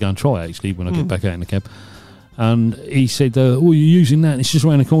I'd like to go and try actually when I get back out in the cab. And he said, you're using that, and it's just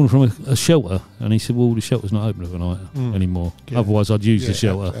around the corner from a shelter. And he said, well, the shelter's not open overnight anymore. Yeah. Otherwise, I'd use the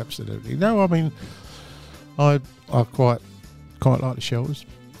shelter. Absolutely. No, I mean, I quite like the shelters.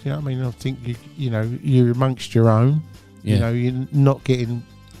 You know what I mean? I think, you're amongst your own. Yeah. You know, you're not getting...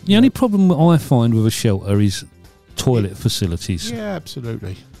 The only problem I find with a shelter is toilet facilities. Yeah,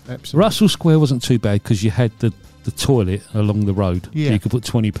 absolutely. Russell Square wasn't too bad because you had the toilet along the road. Yeah. So you could put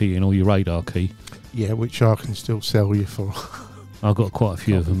 20p in or your radar key. Yeah, which I can still sell you for. I've got quite a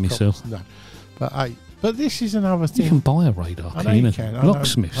few of them myself. No. But, hey, But this is another You thing. can buy a radar I know key you in can. a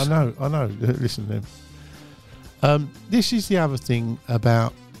locksmiths. I know. Listen to them. This is the other thing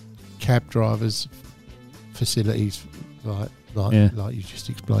about cab drivers' facilities, like you just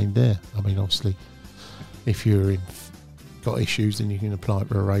explained there. I mean, obviously, if you're got issues, then you can apply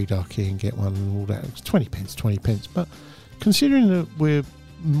for a radar key and get one and all that. It's 20 pence. But considering that we're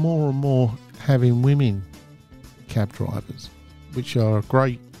more and more having women cab drivers, which are a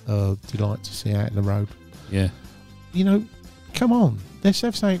great delight to see out in the road. Yeah. You know, come on, let's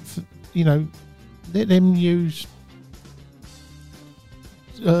have something. Let them use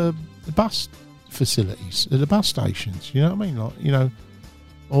the bus facilities, the bus stations. You know what I mean?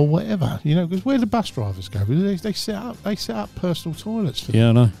 Or whatever. Because where the bus drivers go, they set up personal toilets for them. Yeah,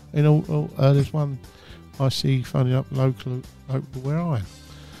 I know. And all, there's one I see funny up local where I am,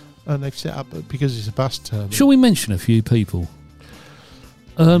 and they've set up because it's a bus terminal. Shall we mention a few people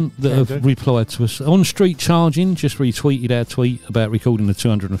that have replied to us? On Street Charging just retweeted our tweet about recording the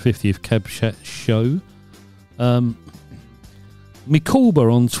 250th Cab Chat show.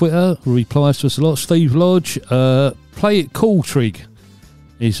 Mikulba on Twitter replies to us a lot. Steve Lodge, Play It Cool Trig,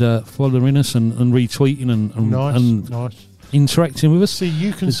 is following us and retweeting and nice. interacting with us. See,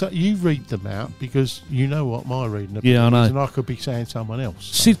 you read them out because you know what my reading about Yeah, I know. is, and I could be saying someone else.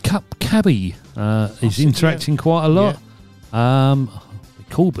 Sid Cup Cabby is interacting quite a lot.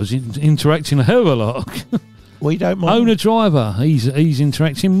 Mikulba's interacting a hell of a lot. We don't mind. Owner Driver, he's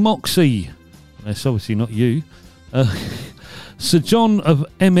interacting. Moxie, that's obviously not you. Sir John of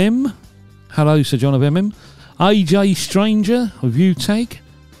MM, hello Sir John of MM. AJ Stranger of UTAG.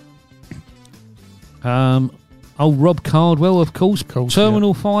 Rob Cardwell, of course.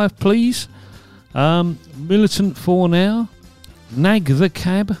 Terminal 5, please. Militant 4 now. Nag the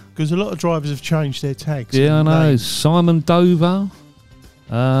Cab. Because a lot of drivers have changed their tags. Yeah, I know. Simon Dover.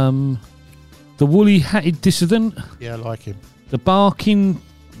 The Woolly Hatted Dissident. Yeah, I like him. The Barking,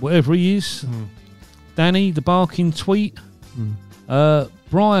 whatever he is. Danny, the Barking Tweet.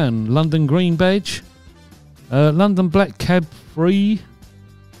 Brian, London Green Badge. London Black Cab 3.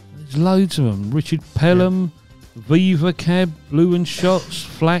 There's loads of them. Richard Pelham. Viva Cab. Blue and Shots.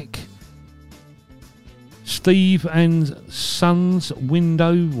 Flack. Steve and Sons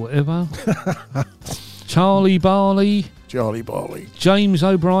Window, whatever. Charlie Barley. James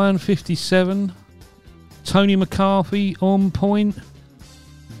O'Brien, 57. Tony McCarthy, On Point.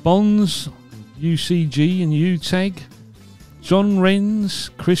 Bonds, UCG and UTAG. John Renz,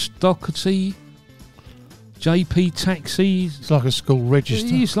 Chris Doherty. JP Taxis. It's like a school register.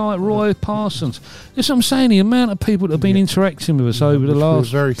 He's like Roy Parsons. That's what I'm saying. The amount of people that have been interacting with us over the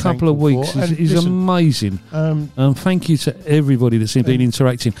last couple of weeks is amazing. Thank you to everybody that's been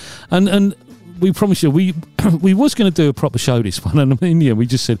interacting. And we promise you, we was going to do a proper show this one, and in the end we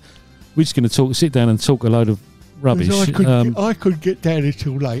just said we're just going to sit down and talk a load of rubbish. I could get down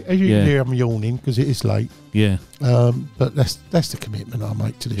until late. As you can hear, I'm yawning because it is late. Yeah. But that's the commitment I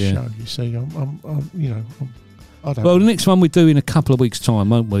make to this show. You see, I don't. Well, the next one we do in a couple of weeks' time,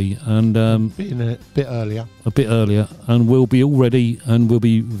 won't we? And a bit earlier, and we'll be all ready, and we'll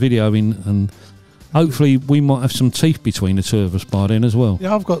be videoing, and hopefully we might have some teeth between the two of us by then as well.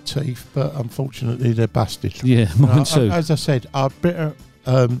 Yeah, I've got teeth, but unfortunately they're busted. Yeah, mine too. As I said, I've done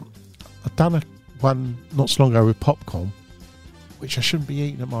one not so long ago with popcorn, which I shouldn't be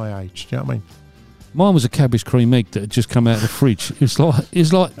eating at my age. Do you know what I mean? Mine was a cabbage cream egg that had just come out of the fridge. It's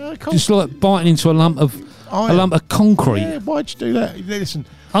like biting into a lump of concrete. Yeah, why'd you do that? Listen,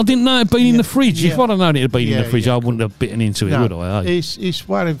 I didn't know it had been in the fridge. If I'd have known it had been in the fridge, I wouldn't have bitten into it, would I? It's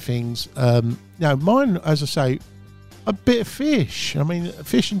one of the things. Mine, as I say, a bit of fish. I mean,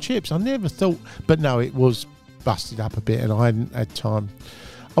 fish and chips. I never thought, but no, it was busted up a bit, and I hadn't had time.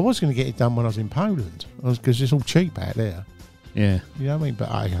 I was going to get it done when I was in Poland, because it's all cheap out there. Yeah, you know what I mean. But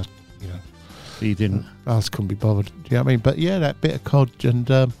you didn't. I just couldn't be bothered. Do you know what I mean? But yeah, that bit of cod, and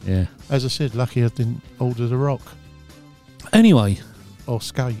as I said, lucky I didn't order the rock. Anyway, or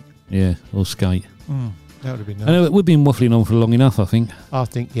skate. Yeah, or skate. That would have been nice. I know we've been waffling on for long enough. I think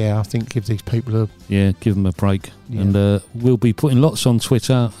give these people give them a break, and we'll be putting lots on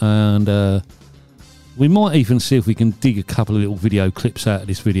Twitter, and we might even see if we can dig a couple of little video clips out of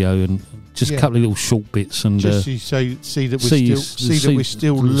this video, and just a couple of little short bits, and just see that we're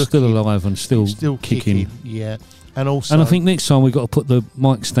still alive and still kicking. Yeah, and also, and I think next time we've got to put the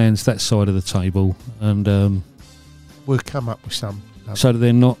mic stands that side of the table, and we'll come up with some so that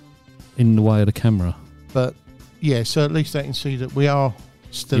they're not in the way of the camera. But so at least they can see that we are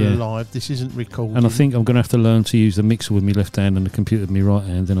still alive. This isn't recorded. And I think I'm going to have to learn to use the mixer with my left hand and the computer with my right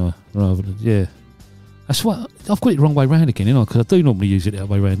hand, rather than that's what I've got it the wrong way round again, because I do normally use it the other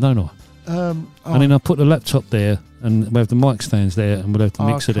way round, don't I? And then I put the laptop there, and we have the mic stands there, and we'll have the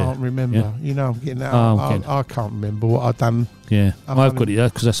mixer there. I can't remember. Yeah. You know, I'm getting out. Oh, I can't remember what I've done. Yeah, I've got it there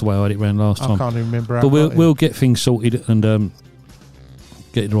because that's the way I had it round last time. I can't even remember. But we'll get things sorted and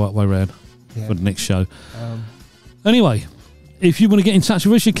get it the right way round for the next show. Anyway, if you want to get in touch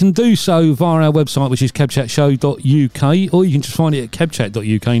with us, you can do so via our website, which is cabchatshow.uk, or you can just find it at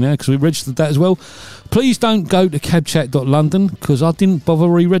cabchat.uk now because we registered that as well. Please don't go to cabchat.london because I didn't bother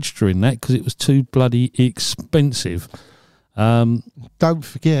re-registering that because it was too bloody expensive. Don't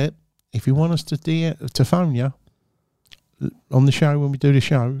forget, if you want us to phone you on the show when we do the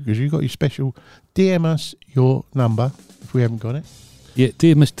show, because you've got your special, DM us your number if we haven't got it. Yeah,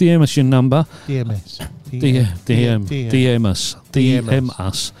 DM us your number. DM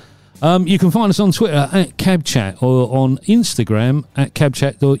us. You can find us on Twitter at cabchat or on Instagram at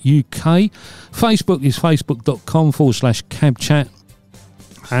cabchat.uk. Facebook is facebook.com/cabchat.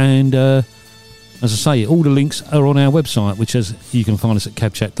 And as I say, all the links are on our website, which is you can find us at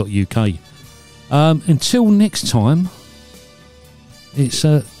cabchat.uk. Until next time, it's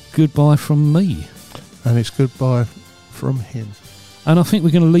goodbye from me. And it's goodbye from him. And I think we're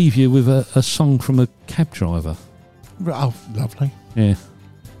going to leave you with a song from a cab driver. Oh, lovely. Yeah.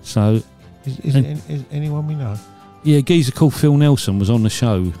 So, is anyone we know? Yeah, a geezer called Phil Nelson was on the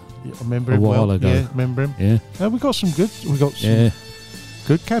show. Yeah, I remember a him while well. ago. Yeah, remember him. Yeah. We got some good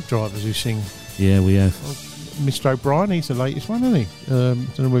cab drivers who sing. Yeah, we have. Mr. O'Brien, he's the latest one, isn't he? I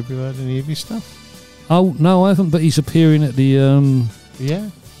don't know if you've heard any of his stuff. Oh no, I haven't. But he's appearing at the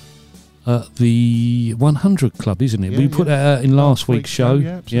the 100 Club, isn't it? We put that out in last week's show.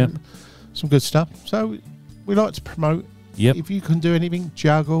 Yeah, some good stuff. So we like to promote. Yep. If you can do anything,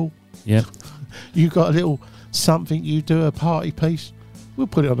 juggle. Yep. You got a little something, you do a party piece, we'll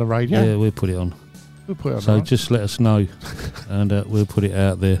put it on the radio. Yeah, we'll put it on. We'll put it on. So just let us know, and we'll put it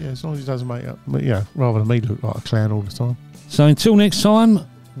out there. Yeah, as long as it doesn't make up. Yeah, rather than me look like a clown all the time. So until next time,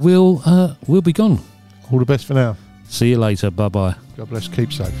 we'll be gone. All the best for now. See you later. Bye bye. God bless.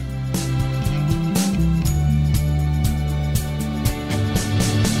 Keep safe.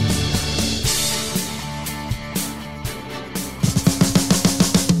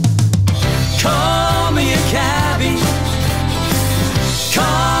 Call me a cabbie.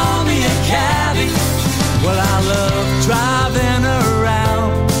 Call me a cabbie. Well, I love driving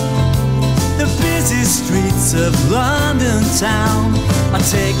around the busy streets of London town. I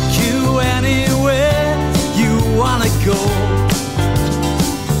take you anywhere you wanna go.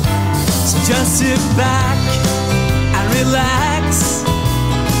 So just sit back and relax.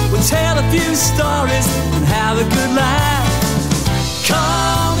 We'll tell a few stories and have a good laugh.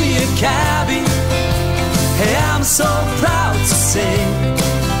 Call me a cabbie. Hey, I'm so proud to say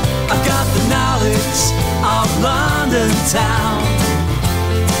I've got the knowledge of London town.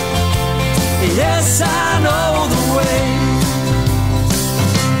 Yes, I know the way.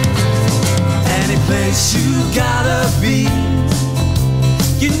 Any place you gotta be,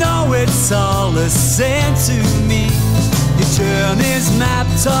 you know it's all the same to me. Your journey's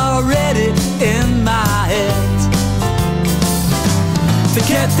mapped already in my head.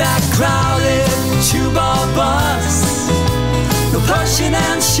 Forget that crowded tube or bus. No pushing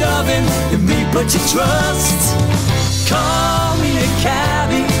and shoving in me, but you trust. Call me a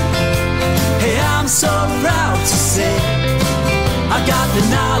cabbie. Hey, I'm so proud to say I got the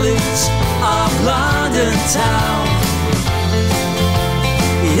knowledge of London town.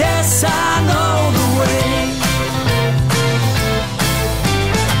 Yes, I know the way.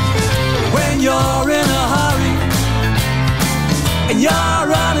 When you're in a hurry and you're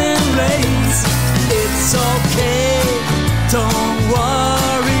running late, it's okay, don't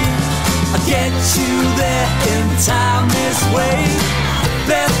worry, I'll get you there in time this way.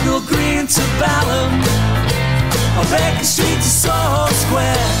 Bethnal Green to Balham, or Baker Street to Soho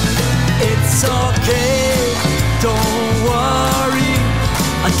Square, it's okay, don't worry,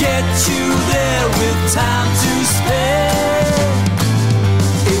 I'll get you there with time to spare.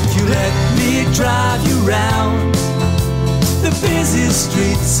 If you let me drive you round the busy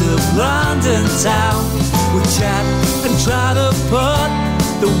streets of London town, we'll chat and try to put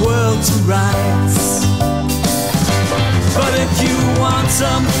the world to rights. But if you want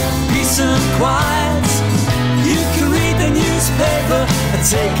some peace and quiet, you can read the newspaper and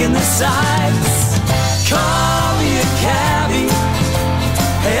take in the sights. Call me a cabbie.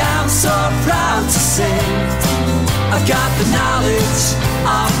 Hey, I'm so proud to say I've got the knowledge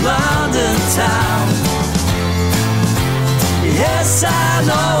of London town. Yes, I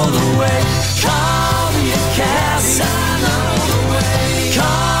know the